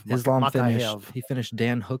Makhachev. Islam finished. He finished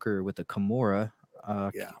Dan Hooker with a Kimura.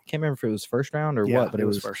 Can't remember if it was first round or what, but it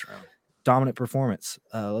was first round. Dominant performance.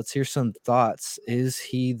 Let's hear some thoughts. Is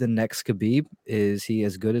he the next Khabib? Is he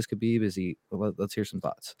as good as Khabib? Is he? Let's hear some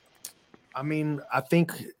thoughts. I mean, I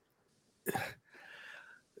think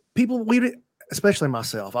people, especially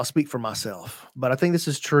myself, I'll speak for myself, but I think this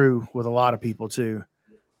is true with a lot of people too.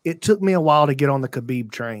 It took me a while to get on the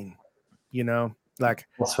Khabib train, Like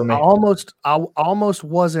I almost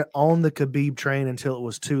wasn't on the Khabib train until it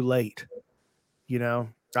was too late.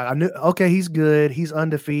 I knew, okay, he's good. He's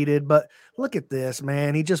undefeated, but look at this,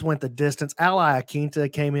 man. He just went the distance. Ali Akinta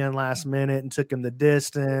came in last minute and took him the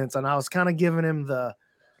distance. And I was kind of giving him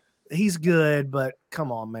he's good, but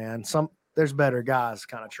come on, man. There's better guys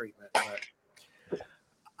kind of treatment. But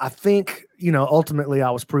I think, ultimately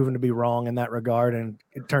I was proven to be wrong in that regard. And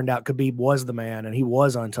it turned out Khabib was the man and he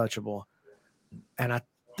was untouchable. And I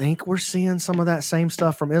think we're seeing some of that same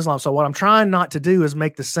stuff from Islam. So what I'm trying not to do is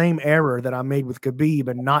make the same error that I made with Khabib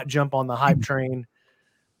and not jump on the hype train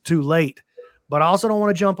too late. But I also don't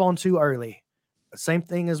want to jump on too early. Same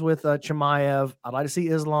thing as with Chimaev. I'd like to see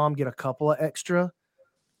Islam get a couple of extra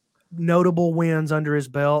notable wins under his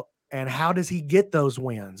belt and how does he get those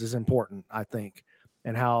wins is important, I think,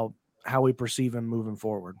 and how we perceive him moving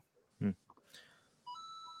forward.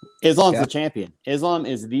 Islam's the champion. Islam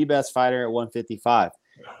is the best fighter at 155.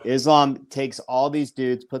 Islam takes all these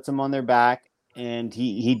dudes, puts them on their back, and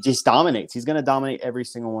he just dominates. He's going to dominate every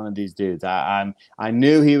single one of these dudes. I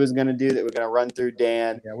knew he was going to do that. We're going to run through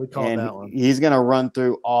Dan. Yeah, we called that one. He's going to run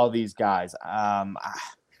through all these guys.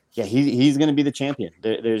 He's going to be the champion.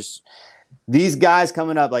 There's these guys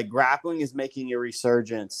coming up. Like, grappling is making a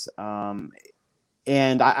resurgence. And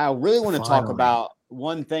I really want to talk about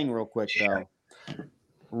one thing real quick, though.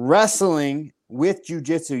 Wrestling with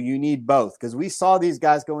jiu-jitsu, you need both, because we saw these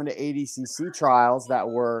guys go into ADCC trials that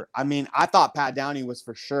were, I thought Pat Downey was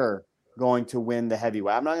for sure going to win the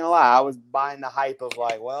heavyweight. I'm not going to lie. I was buying the hype of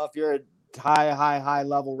like, well, if you're a high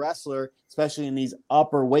level wrestler, especially in these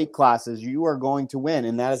upper weight classes, you are going to win.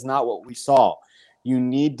 And that is not what we saw. You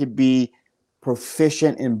need to be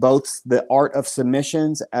proficient in both the art of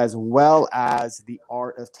submissions as well as the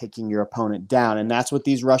art of taking your opponent down. And that's what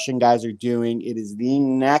these Russian guys are doing. It is the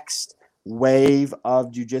next wave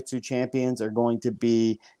of jiu-jitsu champions are going to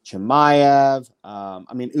be Chimaev.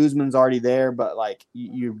 Usman's already there, but like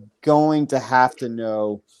you're going to have to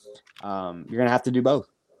know, you're going to have to do both.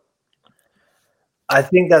 I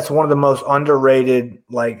think that's one of the most underrated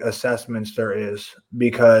assessments there is,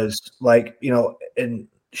 because in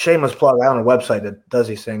shameless plug, I own a website that does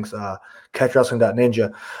these things,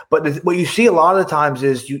 catchwrestling.ninja. But what you see a lot of the times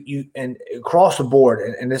is you and across the board,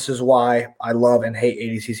 and this is why I love and hate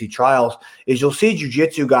ADCC trials, is you'll see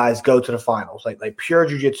jiu-jitsu guys go to the finals, like pure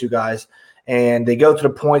jiu-jitsu guys, and they go to the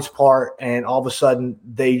points part, and all of a sudden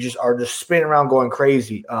they are just spinning around going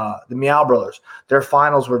crazy. The Meow Brothers, their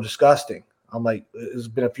finals were disgusting. I'm like, it's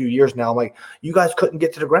been a few years now. I'm like, you guys couldn't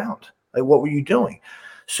get to the ground. Like, what were you doing?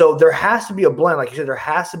 So there has to be a blend. Like you said, there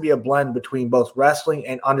has to be a blend between both wrestling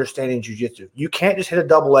and understanding jiu-jitsu. You can't just hit a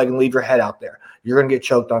double leg and leave your head out there. You're going to get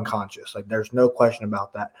choked unconscious. Like, there's no question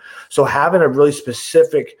about that. So having a really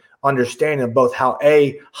specific understanding of both how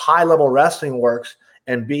A, high-level wrestling works,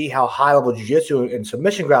 and B, how high-level jiu-jitsu and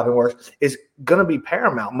submission grappling works is going to be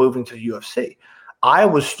paramount moving to the UFC. I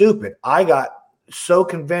was stupid. I got so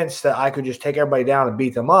convinced that I could just take everybody down and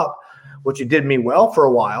beat them up, which it did me well for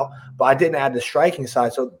a while, but I didn't add the striking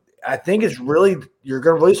side. So I think you're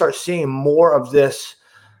going to really start seeing more of this,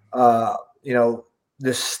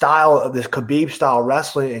 this style of this Khabib style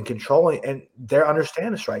wrestling and controlling, and they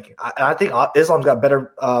understand the striking. I think Islam's got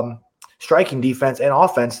better striking defense and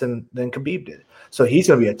offense than Khabib did. So he's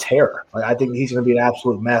going to be a terror. Like, I think he's going to be an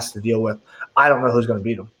absolute mess to deal with. I don't know who's going to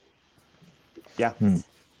beat him. Yeah.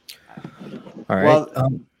 All right. Well,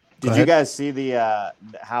 did you guys see the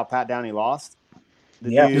how Pat Downey lost?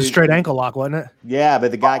 The straight ankle lock, wasn't it? Yeah, but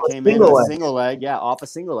the guy came in with a single leg. Yeah, off a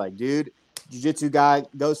single leg. Dude, jiu-jitsu guy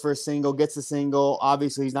goes for a single, gets a single.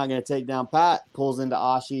 Obviously, he's not going to take down Pat. Pulls into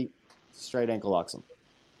Ashi, straight ankle locks him.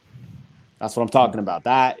 That's what I'm talking about.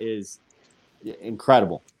 That is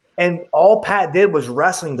incredible. And all Pat did was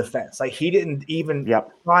wrestling defense. Like, he didn't even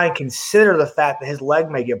try and consider the fact that his leg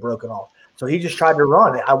may get broken off. So he just tried to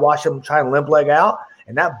run. I watched him try and limp leg out,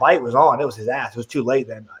 and that bite was on. It was his ass. It was too late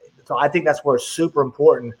then. So I think that's where it's super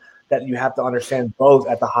important that you have to understand both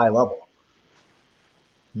at the high level.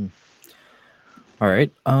 All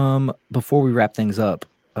right. Before we wrap things up,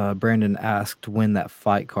 Brandon asked when that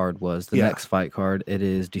fight card was. The next fight card, it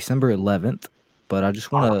is December 11th. But I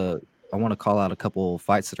just want to call out a couple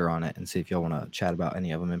fights that are on it and see if y'all want to chat about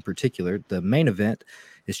any of them in particular. The main event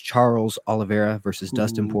is Charles Oliveira versus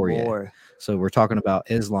Dustin Poirier. Boy. So we're talking about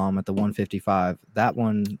Islam at the 155.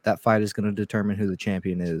 That fight is going to determine who the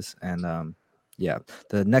champion is. And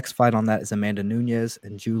the next fight on that is Amanda Nunes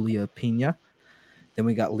and Julia Pena. Then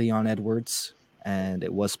we got Leon Edwards, and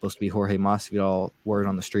it was supposed to be Jorge Masvidal. Word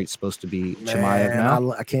on the street supposed to be Chimaev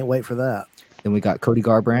now. I can't wait for that. Then we got Cody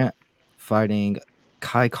Garbrandt fighting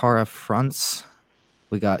Kai Kara France.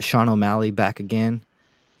 We got Sean O'Malley back again.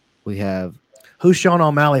 We have who's Sean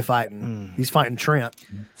O'Malley fighting? He's fighting Trent.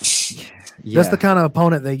 Yeah. That's the kind of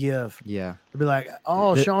opponent they give. Yeah. They'll be like,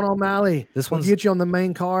 Sean O'Malley, this one's get you on the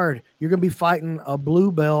main card. You're going to be fighting a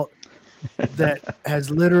blue belt that has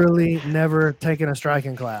literally never taken a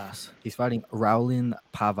striking class. He's fighting Raulin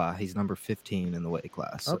Pava. He's number 15 in the weight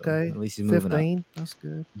class. So okay. At least he's moving 15. Up. That's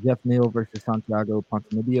good. Jeff Neal versus Santiago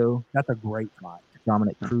Ponzinibbio. That's a great fight.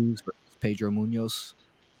 Dominic Cruz versus Pedro Munoz.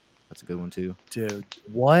 That's a good one, too. Dude,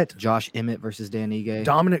 what? Josh Emmett versus Dan Ige.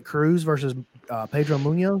 Dominic Cruz versus Pedro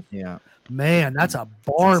Munoz? Yeah. Man, that's a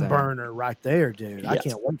barn burner right there, dude. Yes. I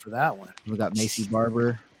can't wait for that one. We got Macy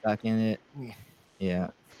Barber back in it.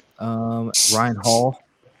 Yeah. Ryan Hall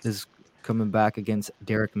is coming back against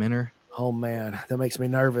Derek Minner. Oh man, that makes me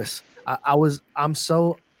nervous. I'm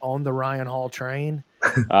so on the Ryan Hall train.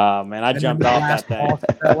 Oh man, I jumped off that thing.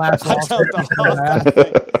 That last I loss, jumped off that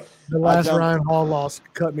thing. the last Ryan Hall loss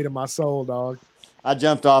cut me to my soul, dog. I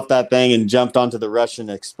jumped off that thing and jumped onto the Russian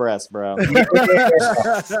Express, bro. the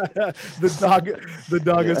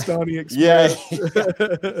Dagestani Express. Yeah.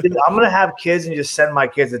 Dude, I'm gonna have kids and just send my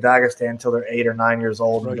kids to Dagestan until they're 8 or 9 years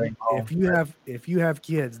old. Bro, And bring them home. if you have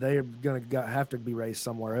kids, they are gonna have to be raised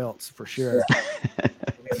somewhere else for sure. Yeah.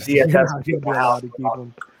 You're not gonna be allowed to keep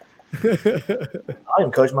them. I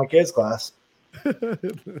even coach my kids' class.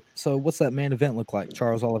 So what's that main event look like?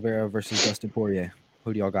 Charles Oliveira versus Dustin Poirier.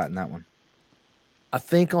 Who do y'all got in that one? I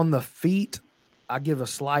think on the feet, I give a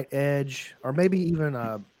slight edge, or maybe even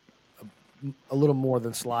a little more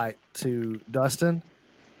than slight to Dustin.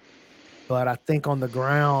 But I think on the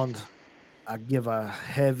ground, I give a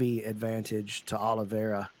heavy advantage to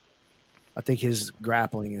Oliveira. I think his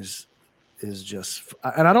grappling is just,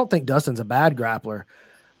 and I don't think Dustin's a bad grappler,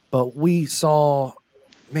 but we saw,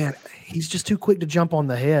 man, he's just too quick to jump on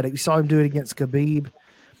the head. We saw him do it against Khabib.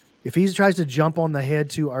 If he tries to jump on the head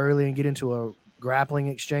too early and get into a grappling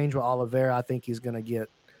exchange with Oliveira, I think he's going to get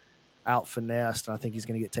out finessed. I think he's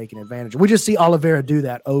going to get taken advantage. We just see Oliveira do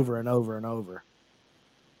that over and over and over.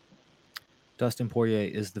 Dustin Poirier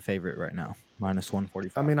is the favorite right now, minus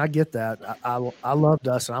 145. I mean, I get that. I love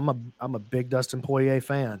Dustin. I'm a big Dustin Poirier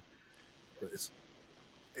fan.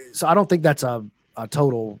 So I don't think that's a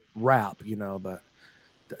total wrap, but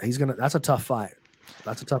that's a tough fight.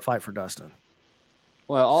 That's a tough fight for Dustin.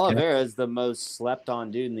 Well, Oliveira is the most slept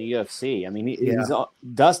on dude in the UFC. I mean,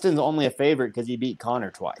 Dustin's only a favorite because he beat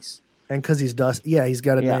Conor twice. And because he's Dustin. Yeah, he's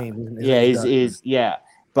got a name. He's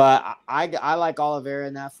But I like Oliveira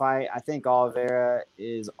in that fight. I think Oliveira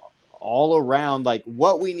is all around. Like,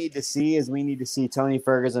 what we need to see is we need to see Tony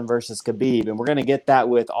Ferguson versus Khabib, and we're going to get that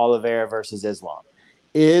with Oliveira versus Islam.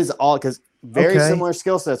 Because very similar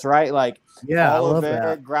skill sets, right? Like,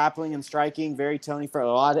 Oliveira grappling and striking, very Tony Ferguson.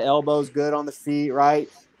 A lot of elbows, good on the feet, right?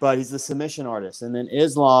 But he's the submission artist. And then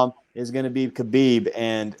Islam is going to be Khabib,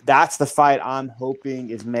 and that's the fight I'm hoping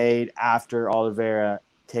is made after Oliveira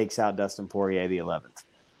takes out Dustin Poirier the 11th.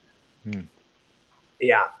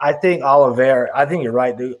 Yeah, I think Oliveira. I think you're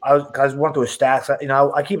right, dude. I went through his stats.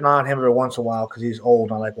 I keep an eye on him every once in a while because he's old.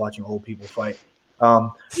 And I like watching old people fight.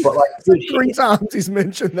 But like, dude, 3 times he's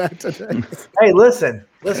mentioned that today. Hey, listen.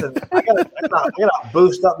 I gotta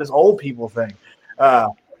boost up this old people thing.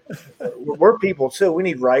 We're people too. We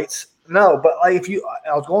need rights. No, but like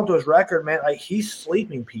I was going through his record, man. Like, he's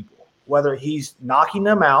sleeping people, whether he's knocking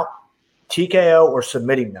them out, TKO, or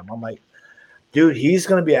submitting them. I'm like, dude, he's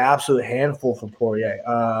going to be an absolute handful for Poirier.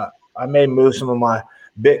 I may move some of my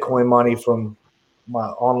Bitcoin money from my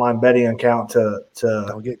online betting account to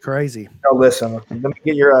Don't get crazy. No, listen. Let me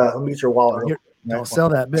get your wallet. Don't sell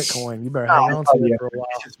that Bitcoin. You better hang on to it for a while.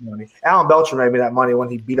 Money. Alan Belcher made me that money when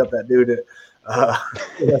he beat up that dude.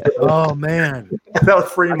 Oh man, that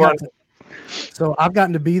was free money. So I've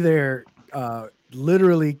gotten to be there,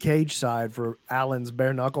 literally cage side for Alan's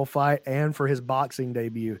bare knuckle fight and for his boxing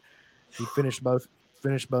debut. He finished both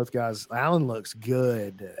guys. Alan looks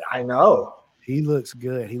good. I know. He looks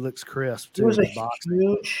good. He looks crisp too. He was a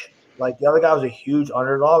huge, like the other guy was a huge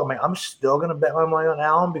underdog. I mean, I'm still going to bet my money on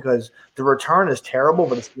Alan because the return is terrible,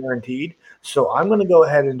 but it's guaranteed. So I'm going to go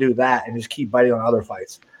ahead and do that and just keep biting on other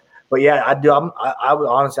fights. But yeah, I do. I would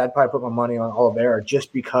honestly, I'd probably put my money on Oliveira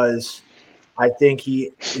just because I think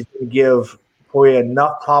he is going to give Poirier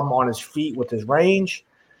enough problem on his feet with his range.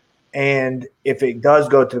 And if it does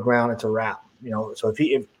go to the ground, it's a wrap. So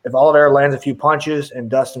if Oliveira lands a few punches and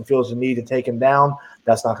Dustin feels the need to take him down,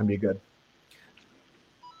 that's not going to be good.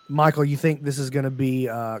 Michael, you think this is going to be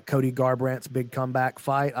Cody Garbrandt's big comeback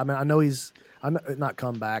fight? I mean, I know not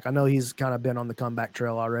comeback. I know he's kind of been on the comeback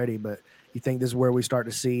trail already, but you think this is where we start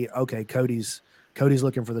to see, okay, Cody's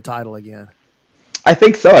looking for the title again? I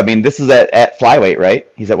think so. I mean, this is at flyweight, right?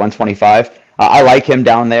 He's at 125. I like him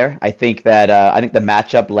down there. I think that the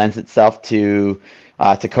matchup lends itself to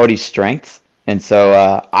Cody's strengths. And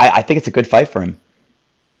so I think it's a good fight for him.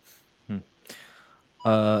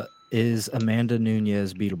 Is Amanda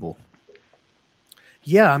Nunes beatable?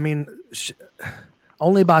 Yeah, I mean,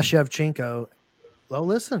 only by Shevchenko. Well,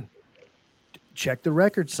 listen, check the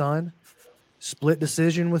record, son. Split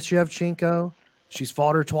decision with Shevchenko. She's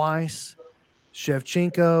fought her twice.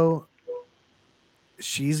 Shevchenko,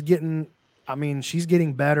 she's getting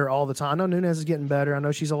better all the time. I know Nunes is getting better. I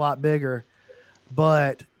know she's a lot bigger.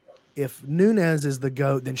 But if Nunes is the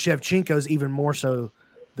GOAT, then Shevchenko's even more so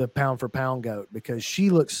the pound-for-pound GOAT because she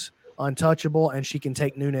looks untouchable and she can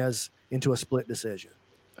take Nunes into a split decision.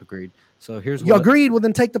 Agreed. So here's You agreed? Well,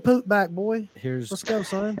 then take the poop back, boy. Let's go,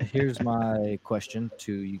 son. Here's my question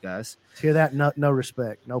to you guys. Hear that? No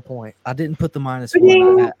respect. No point. I didn't put the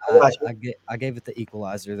 -1. I gave it the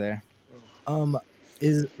equalizer there.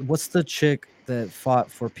 What's the chick that fought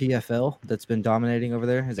for PFL that's been dominating over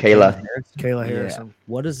there? Is it Kayla Harrison. Yeah.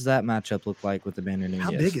 What does that matchup look like with Amanda Nunes?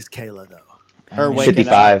 How big is Kayla though? Her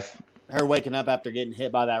 55. Her waking up after getting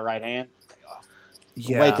hit by that right hand.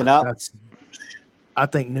 Yeah, waking up. I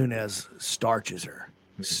think Nunes starches her.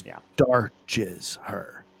 Yeah. Starches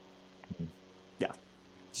her. Yeah.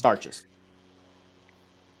 Starches.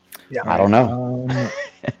 Yeah. I don't know.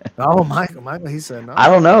 Oh, Michael, he said no. I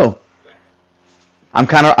don't know. I'm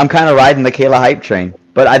kind of riding the Kayla hype train,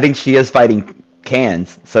 but I think she is fighting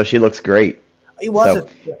cans, so she looks great. He wasn't.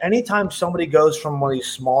 So, anytime somebody goes from one of these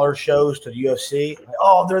smaller shows to the UFC, like,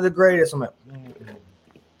 oh, they're the greatest. I'm like,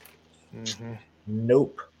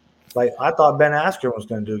 nope. Like, I thought Ben Askren was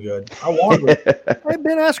going to do good. I wanted it. Hey,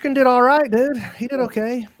 Ben Askren did all right, dude. He did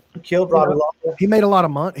okay. He killed Robbie Lawler. He made a lot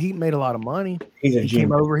of money. He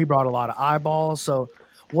came over. He brought a lot of eyeballs. So,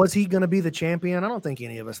 was he going to be the champion? I don't think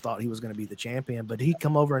any of us thought he was going to be the champion, but he'd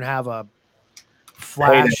come over and have a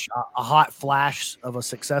hot flash of a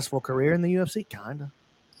successful career in the UFC. Kinda.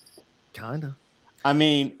 I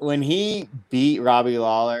mean, when he beat Robbie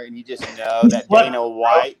Lawler, and you just know that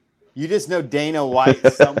Dana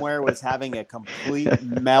White somewhere was having a complete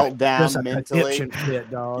meltdown mentally. Fit,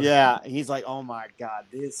 dog. Yeah, he's like, "Oh my god,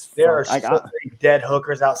 there are so many dead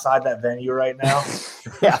hookers outside that venue right now."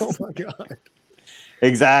 Yeah. Oh my god.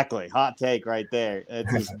 Exactly. Hot take right there.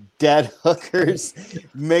 It's just dead hookers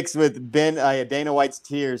mixed with Dana White's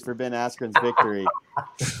tears for Ben Askren's victory.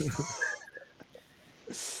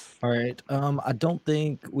 All right. I don't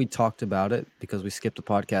think we talked about it because we skipped the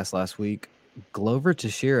podcast last week. Glover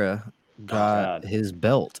Teixeira got his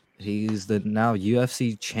belt. He's the now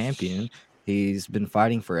UFC champion. He's been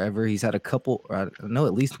fighting forever. He's had at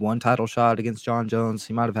least one title shot against John Jones.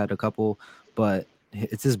 He might have had a couple, but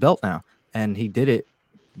it's his belt now. And he did it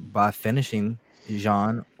by finishing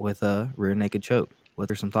Jean with a rear naked choke. What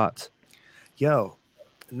are some thoughts? Yo,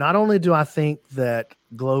 not only do I think that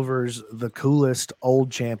Glover's the coolest old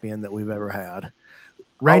champion that we've ever had.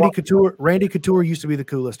 Randy Couture used to be the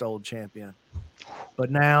coolest old champion. But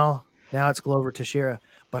now it's Glover Teixeira.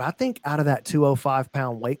 But I think out of that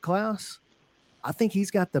 205-pound weight class, I think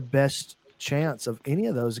he's got the best chance of any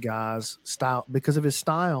of those guys because of his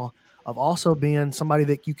style of also being somebody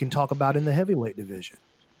that you can talk about in the heavyweight division.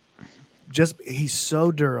 He's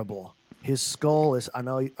so durable. His skull is. I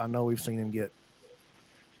know we've seen him get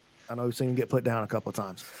put down a couple of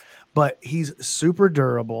times, but he's super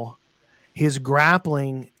durable. His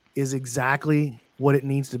grappling is exactly what it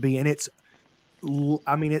needs to be, and it's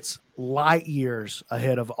light years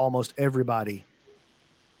ahead of almost everybody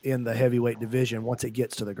in the heavyweight division once it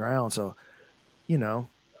gets to the ground. So,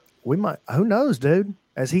 we might. Who knows, dude?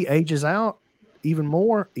 As he ages out even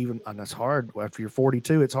more, and that's hard. After you're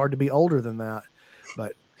 42, it's hard to be older than that.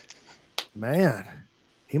 But, man,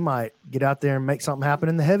 he might get out there and make something happen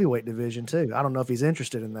in the heavyweight division too. I don't know if he's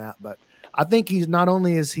interested in that, but I think he's not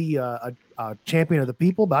only is he a champion of the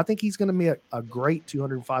people, but I think he's going to be a great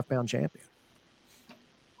 205-pound champion.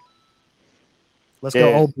 Let's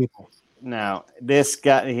go old people. No, this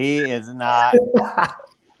guy, he is not.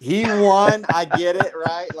 He won. I get it,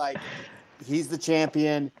 right? Like, he's the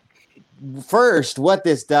champion. First, what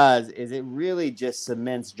this does is it really just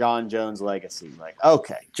cements John Jones' legacy. Like,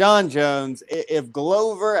 okay, John Jones, if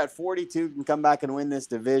Glover at 42 can come back and win this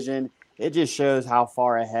division, it just shows how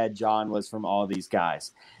far ahead John was from all these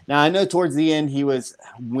guys. Now, I know towards the end he was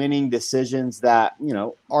winning decisions that,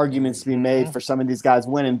 arguments to be made for some of these guys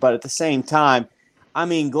winning, but at the same time, I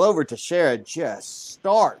mean, Glover Teixeira just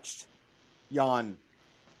starched Jan.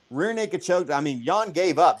 Rear naked choke. I mean, Jan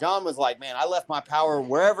gave up. Jan was like, man, I left my power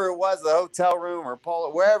wherever it was, the hotel room or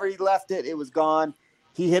wherever he left it, it was gone.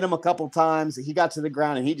 He hit him a couple times. He got to the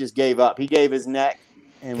ground and he just gave up. He gave his neck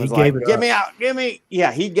and was like, get me out. Give me.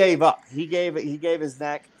 Yeah, he gave up. He gave his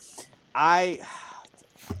neck. I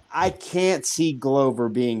can't see Glover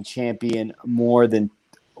being champion more than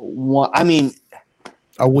one. I mean,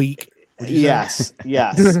 a week. Yes.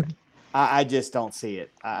 I just don't see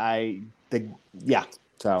it.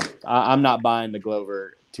 So I'm not buying the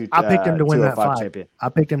Glover. I picked him to win that fight. Champion. I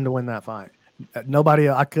picked him to win that fight. Nobody.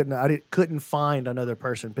 I couldn't find another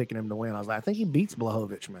person picking him to win. I was like, I think he beats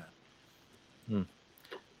Blachowicz, man.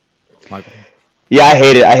 Michael. Yeah, I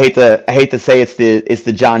hate it. I hate to say it's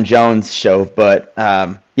the John Jones show, but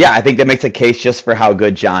I think that makes a case just for how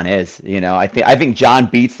good John is. I think John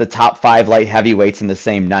beats the top 5 light heavyweights in the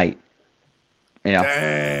same night. You know,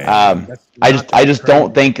 Dang, I just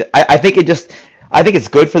don't think. I think it's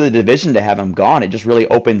good for the division to have him gone. It just really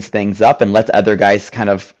opens things up and lets other guys kind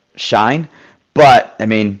of shine. But I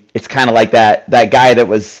mean, it's kind of like that guy that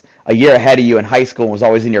was a year ahead of you in high school and was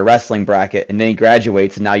always in your wrestling bracket, and then he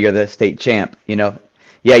graduates and now you're the state champ. You know,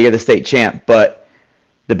 yeah, you're the state champ, but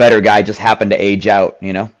the better guy just happened to age out.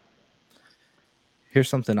 You know. Here's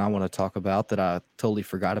something I want to talk about that I totally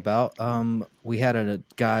forgot about. We had a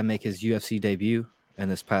guy make his UFC debut in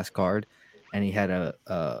this past card, and he had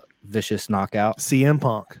a vicious knockout. CM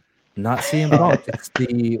Punk. Not CM Punk. It's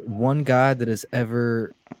the one guy that has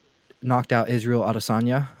ever knocked out Israel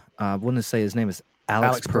Adesanya. I wouldn't say his name is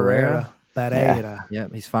Alex Pereira. Pereira. Yeah,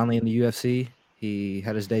 he's finally in the UFC. He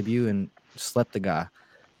had his debut and slept the guy.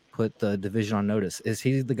 Put the division on notice. Is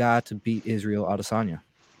he the guy to beat Israel Adesanya?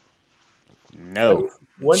 No.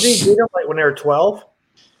 When did he beat him? Like when they were 12?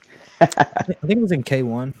 I think it was in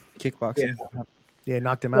K1 kickboxing. Yeah,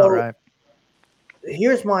 knocked him out, right?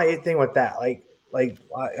 Here's my thing with that. Like I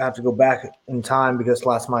have to go back in time because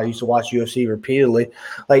last night I used to watch UFC repeatedly.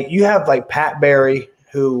 Like you have like Pat Barry,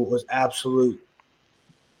 who was absolute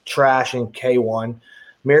trash in K1.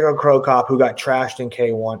 Mirko Cro Cop, who got trashed in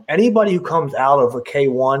K1. Anybody who comes out of a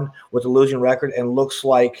K1 with a losing record and looks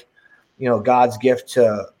like, God's gift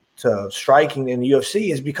to striking in the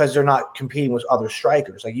UFC is because they're not competing with other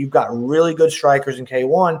strikers. Like you've got really good strikers in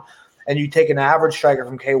K1, and you take an average striker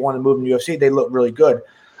from K1 and move him to UFC, they look really good.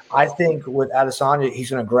 I think with Adesanya,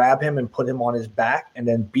 he's going to grab him and put him on his back and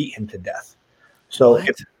then beat him to death. So,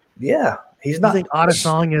 he's not. I think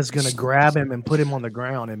Adesanya is going to grab him and put him on the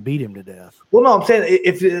ground and beat him to death. Well, no, I'm saying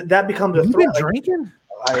if that becomes a You've threat. been drinking?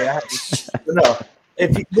 No.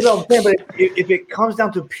 If it comes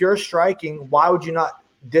down to pure striking, why would you not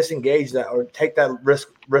disengage that or take that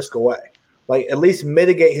risk away? Like at least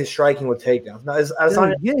mitigate his striking with takedowns. Now,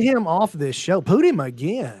 get him off this show. Put him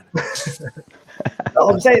again. No,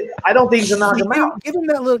 I'm saying I don't think he's gonna knock him out. Give him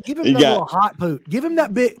that little hot poot. Give him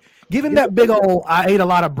that big old I ate a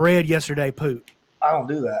lot of bread yesterday poot. I don't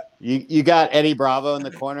do that. You got Eddie Bravo in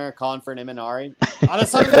the corner calling for an Imanari. I'm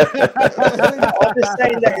just saying I'm just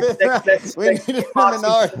saying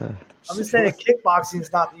that kickboxing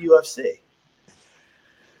is not the UFC.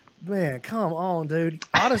 Man, come on, dude.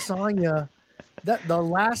 Adesanya, the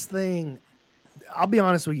last thing, I'll be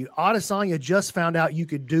honest with you, Adesanya just found out you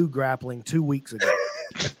could do grappling 2 weeks ago.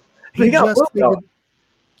 He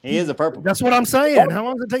is a purple. That's what I'm saying. How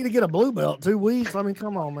long does it take to get a blue belt? 2 weeks? I mean,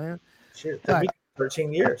 come on, man. Shit,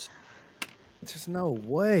 13 years. There's no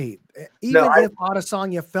way. Even if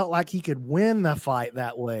Adesanya felt like he could win the fight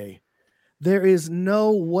that way, there is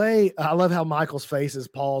no way. I love how Michael's face is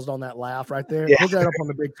paused on that laugh right there. Yeah. Put that up on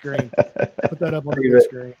the big screen. Put that up on the big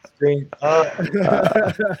screen.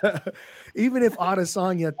 Even if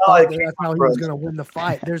Adesanya thought that's how he was going to win the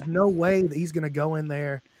fight, there's no way that he's going to go in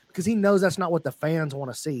there because he knows that's not what the fans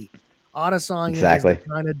want to see. Adesanya is the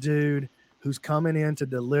kind of dude who's coming in to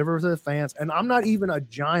deliver to the fans. And I'm not even a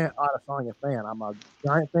giant Adesanya fan. I'm a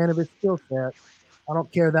giant fan of his skill set. I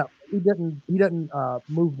don't care that he doesn't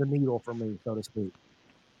move the needle for me, so to speak.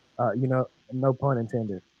 No pun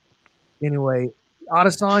intended. Anyway,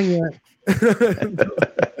 Adesanya,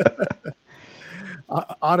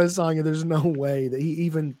 there's no way that he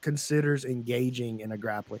even considers engaging in a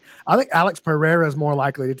grappling. I think Alex Pereira is more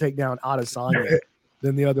likely to take down Adesanya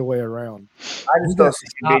than the other way around. I just don't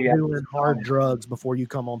stop doing hard drugs before you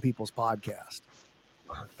come on people's podcast.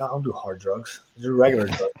 I don't do hard drugs. I do regular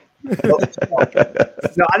drugs.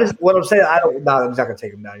 No, what I'm saying, he's not gonna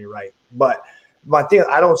take him down. You're right, but my thing,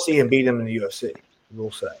 I don't see him beat him in the UFC.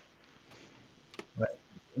 We'll say,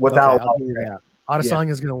 without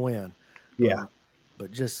Adesanya's gonna win. Yeah,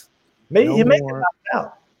 but just maybe you make him knock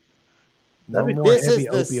out. This is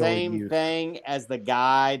the same thing as the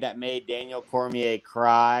guy that made Daniel Cormier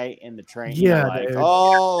cry in the training. Yeah,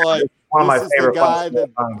 one of my favorite guy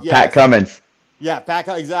Pat Cummins. Yeah, Pat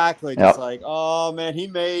Cummins, exactly. Just like, oh man, he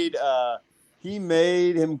made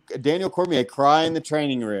him Daniel Cormier cry in the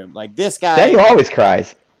training room. Like this guy. Daniel always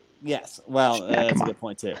cries. Yes, well, that's a good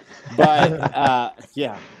point too. But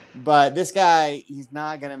but this guy, he's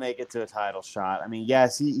not gonna make it to a title shot. I mean,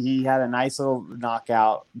 yes, he had a nice little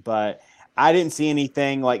knockout, but I didn't see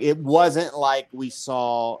anything like it wasn't like we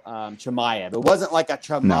saw Chimaev. It wasn't like a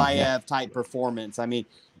Chimaev type performance. I mean,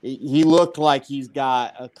 he looked like he's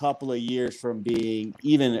got a couple of years from being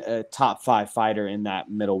even a top 5 fighter in that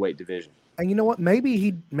middleweight division. And you know what? Maybe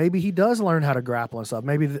he does learn how to grapple and stuff.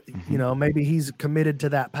 Maybe maybe he's committed to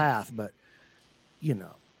that path. But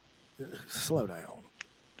slow down.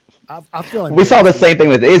 I feel like we saw the same thing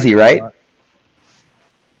with Izzy, right?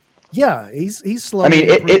 Yeah, he's slow. I mean,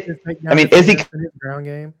 is he? Ground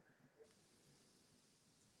game.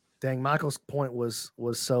 Dang, Michael's point was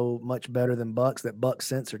so much better than Buck's that Buck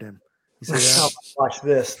censored him. You see that? Watch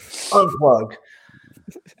this. Unplug.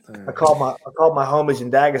 I called my homies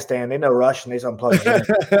in Dagestan. They know Russian. They just unplugged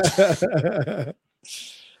it.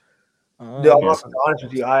 Dude, I'm not honest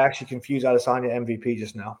with you. I actually confused Adesanya MVP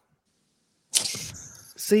just now.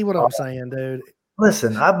 See what I'm saying, dude?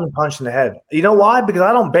 Listen, I've been punched in the head. You know why? Because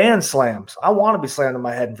I don't ban slams. I want to be slammed in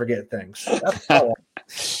my head and forget things. That's all.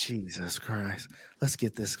 Jesus Christ. Let's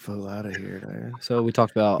get this fool out of here, dude. So we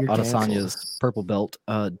talked about You're Adesanya's purple belt.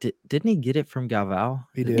 Didn't he get it from Galvao?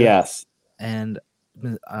 He did. Yes. And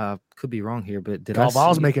could be wrong here, but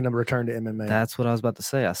Galvao's making a return to MMA. That's what I was about to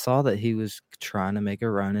say. I saw that he was trying to make a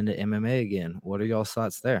run into MMA again. What are y'all's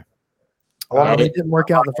thoughts there? It didn't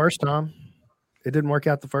work out the first time.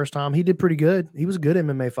 He did pretty good. He was a good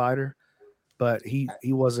MMA fighter, but he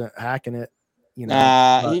wasn't hacking it. You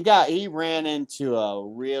know, he ran into a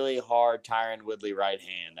really hard Tyron Woodley right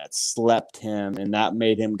hand that slept him, and that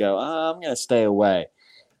made him go, I'm going to stay away.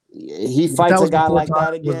 He fights a guy like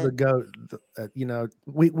that again. Was the GOAT. You know,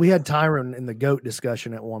 we had Tyron in the GOAT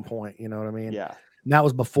discussion at one point. You know what I mean? Yeah. And that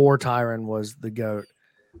was before Tyron was the GOAT.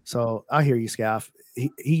 So I hear you, Scaff.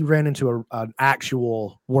 He ran into an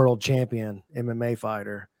actual world champion MMA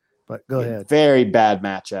fighter. But go ahead. Very bad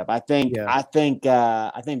matchup. I think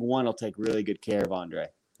one will take really good care of Andre,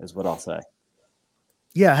 is what I'll say.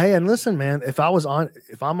 Yeah. Hey, and listen, man, if I'm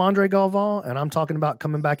Andre Galvao and I'm talking about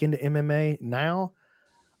coming back into MMA now,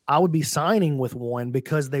 I would be signing with one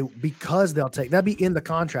because they'll take that'd be in the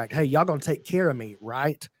contract. Hey, y'all gonna take care of me,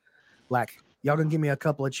 right? Like y'all gonna give me a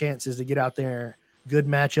couple of chances to get out there, good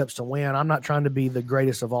matchups to win. I'm not trying to be the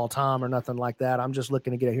greatest of all time or nothing like that. I'm just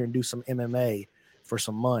looking to get out here and do some MMA for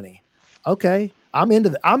some money. Okay, I'm into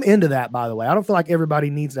that. By the way, I don't feel like everybody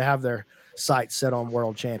needs to have their sights set on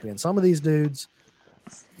world champion. Some of these dudes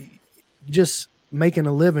just making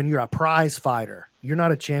a living. You're a prize fighter. You're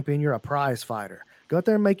not a champion. You're a prize fighter. Go out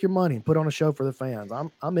there and make your money and put on a show for the fans.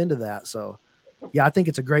 I'm into that. So, yeah, I think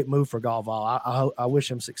it's a great move for Galvao. I wish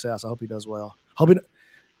him success. I hope he does well.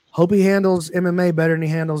 Hope he handles MMA better than he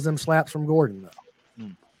handles them slaps from Gordon, though.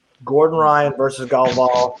 Gordon Ryan versus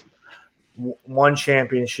Galvao, won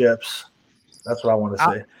championships. That's what I want to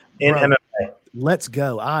see in MMA. Let's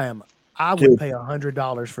go. I would pay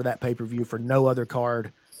 $100 for that pay-per-view for no other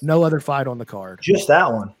card, no other fight on the card. Just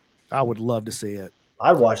that one. I would love to see it.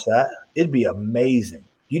 I'd watch that. It'd be amazing.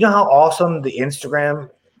 You know how awesome the Instagram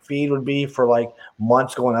feed would be for like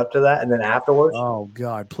months going up to that, and then afterwards? Oh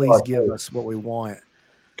God, please give us what we want.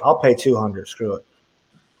 I'll pay $200. Screw it.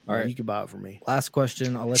 All right, you can buy it for me. Last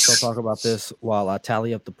question. I'll let y'all talk about this while I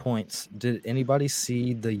tally up the points. Did anybody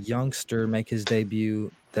see the youngster make his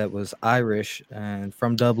debut that was Irish and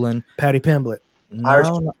from Dublin? Patty Pimblett.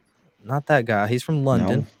 No, not that guy. He's from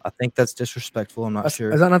London. No. I think that's disrespectful. I'm not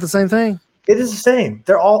sure. Is that not the same thing? It is the same.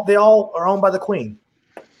 They all are owned by the Queen.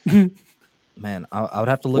 Man, I would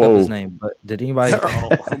have to look up his name, but did anybody?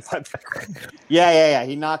 Yeah.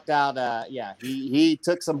 He knocked out. He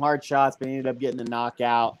took some hard shots, but he ended up getting a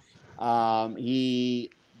knockout. He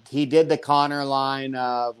did the Connor line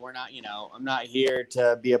of I'm not here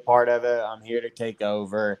to be a part of it. I'm here to take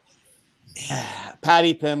over.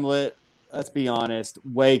 Patty Pimblett, let's be honest,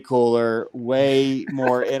 way cooler, way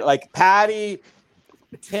more. Like Patty.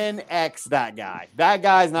 10x that guy. That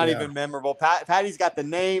guy's not even memorable. Patty's got the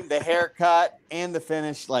name, the haircut, and the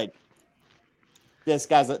finish. Like this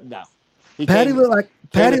guy's no. Patty looked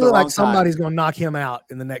like somebody's going to knock him out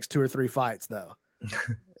in the next 2 or 3 fights, though.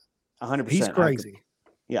 100%. He's crazy.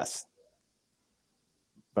 Yes,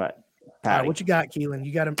 but Patty. All right, what you got, Keelan?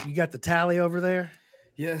 You got the tally over there?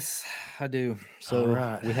 Yes, I do.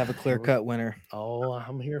 So we have a clear-cut winner. Oh,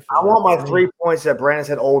 I'm here for I want my 3 points that Brandon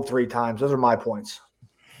said old 3 times. Those are my points.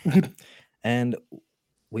 And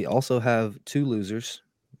we also have 2 losers,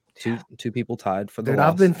 two people tied for the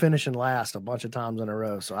loss. I've been finishing last a bunch of times in a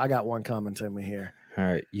row, so I got one coming to me here. All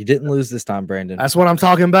right, you didn't lose this time, Brandon. That's what I'm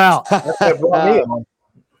talking about.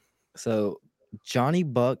 So Johnny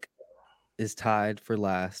Buck is tied for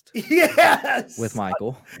last. Yes, with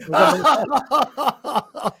Michael.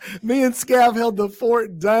 Me and Scav held the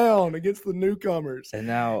fort down against the newcomers. And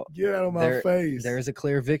now get out of my face. There is a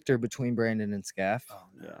clear victor between Brandon and Scaff. Oh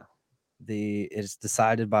yeah. It's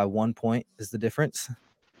decided by 1 point is the difference.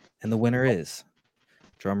 And the winner is,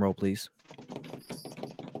 drum roll please,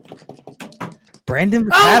 Brandon.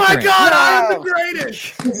 Oh my God! I am the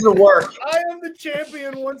greatest. This is the work. I am the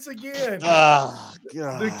champion once again. Oh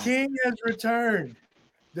God! The king has returned.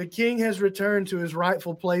 The king has returned to his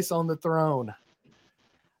rightful place on the throne.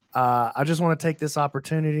 I just want to take this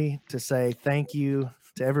opportunity to say thank you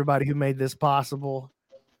to everybody who made this possible.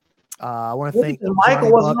 I want to thank Michael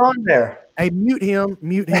Johnny wasn't Buck. on there. Hey, mute him.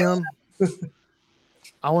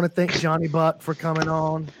 I want to thank Johnny Buck for coming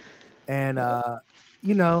on. And,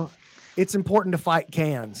 it's important to fight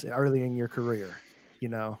cans early in your career,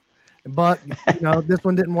 And Buck, this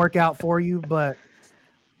one didn't work out for you, but,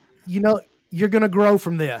 you're going to grow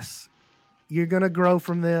from this. You're going to grow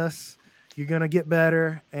from this. You're going to get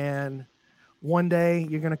better. And one day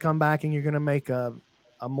you're going to come back and you're going to make a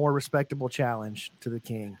more respectable challenge to the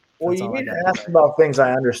king. Well, you need to ask about things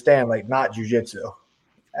I understand, like not jiu-jitsu.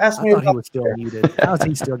 Ask me. I thought he was still muted. How has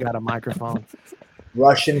he still got a microphone?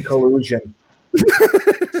 Russian collusion.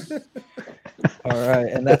 All right,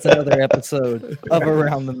 and that's another episode of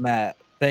Around the Mat.